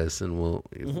 shoot them at us, and we'll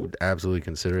absolutely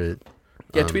consider it.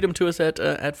 Yeah, tweet them to us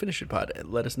at Finish It Pod.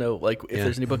 And let us know if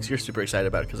there's any books you're super excited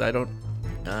about, because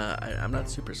I'm not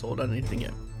super sold on anything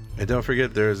yet. And don't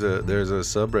forget, there's a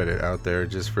subreddit out there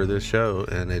just for this show,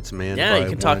 and it's manned by you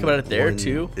can talk about it there, one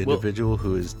too. individual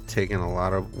who is taking a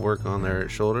lot of work on their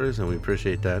shoulders, and we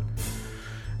appreciate that.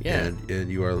 Yeah, and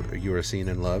you are seen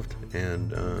and loved,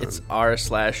 and it's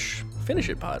r/Finish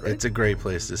It Pod, right? It's a great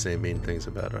place to say mean things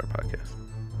about our podcast.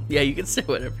 Yeah, you can say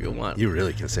whatever you want. You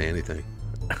really can say anything.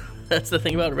 That's the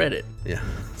thing about Reddit. Yeah,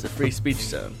 it's a free speech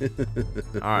zone.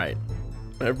 All right,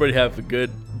 everybody have a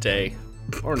good day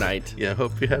or night. Yeah,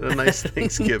 hope you had a nice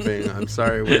Thanksgiving. I'm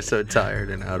sorry we're so tired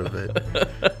and out of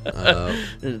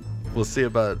it. We'll see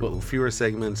about fewer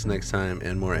segments next time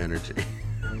and more energy.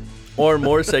 Or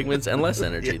more segments and less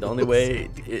energy. The only way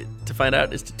to find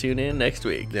out is to tune in next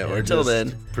week. Yeah, or until just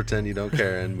then, pretend you don't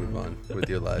care and move on with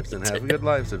your lives and have good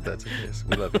lives if that's the case.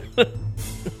 We love you.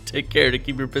 Take care to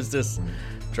keep your business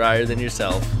drier than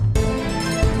yourself.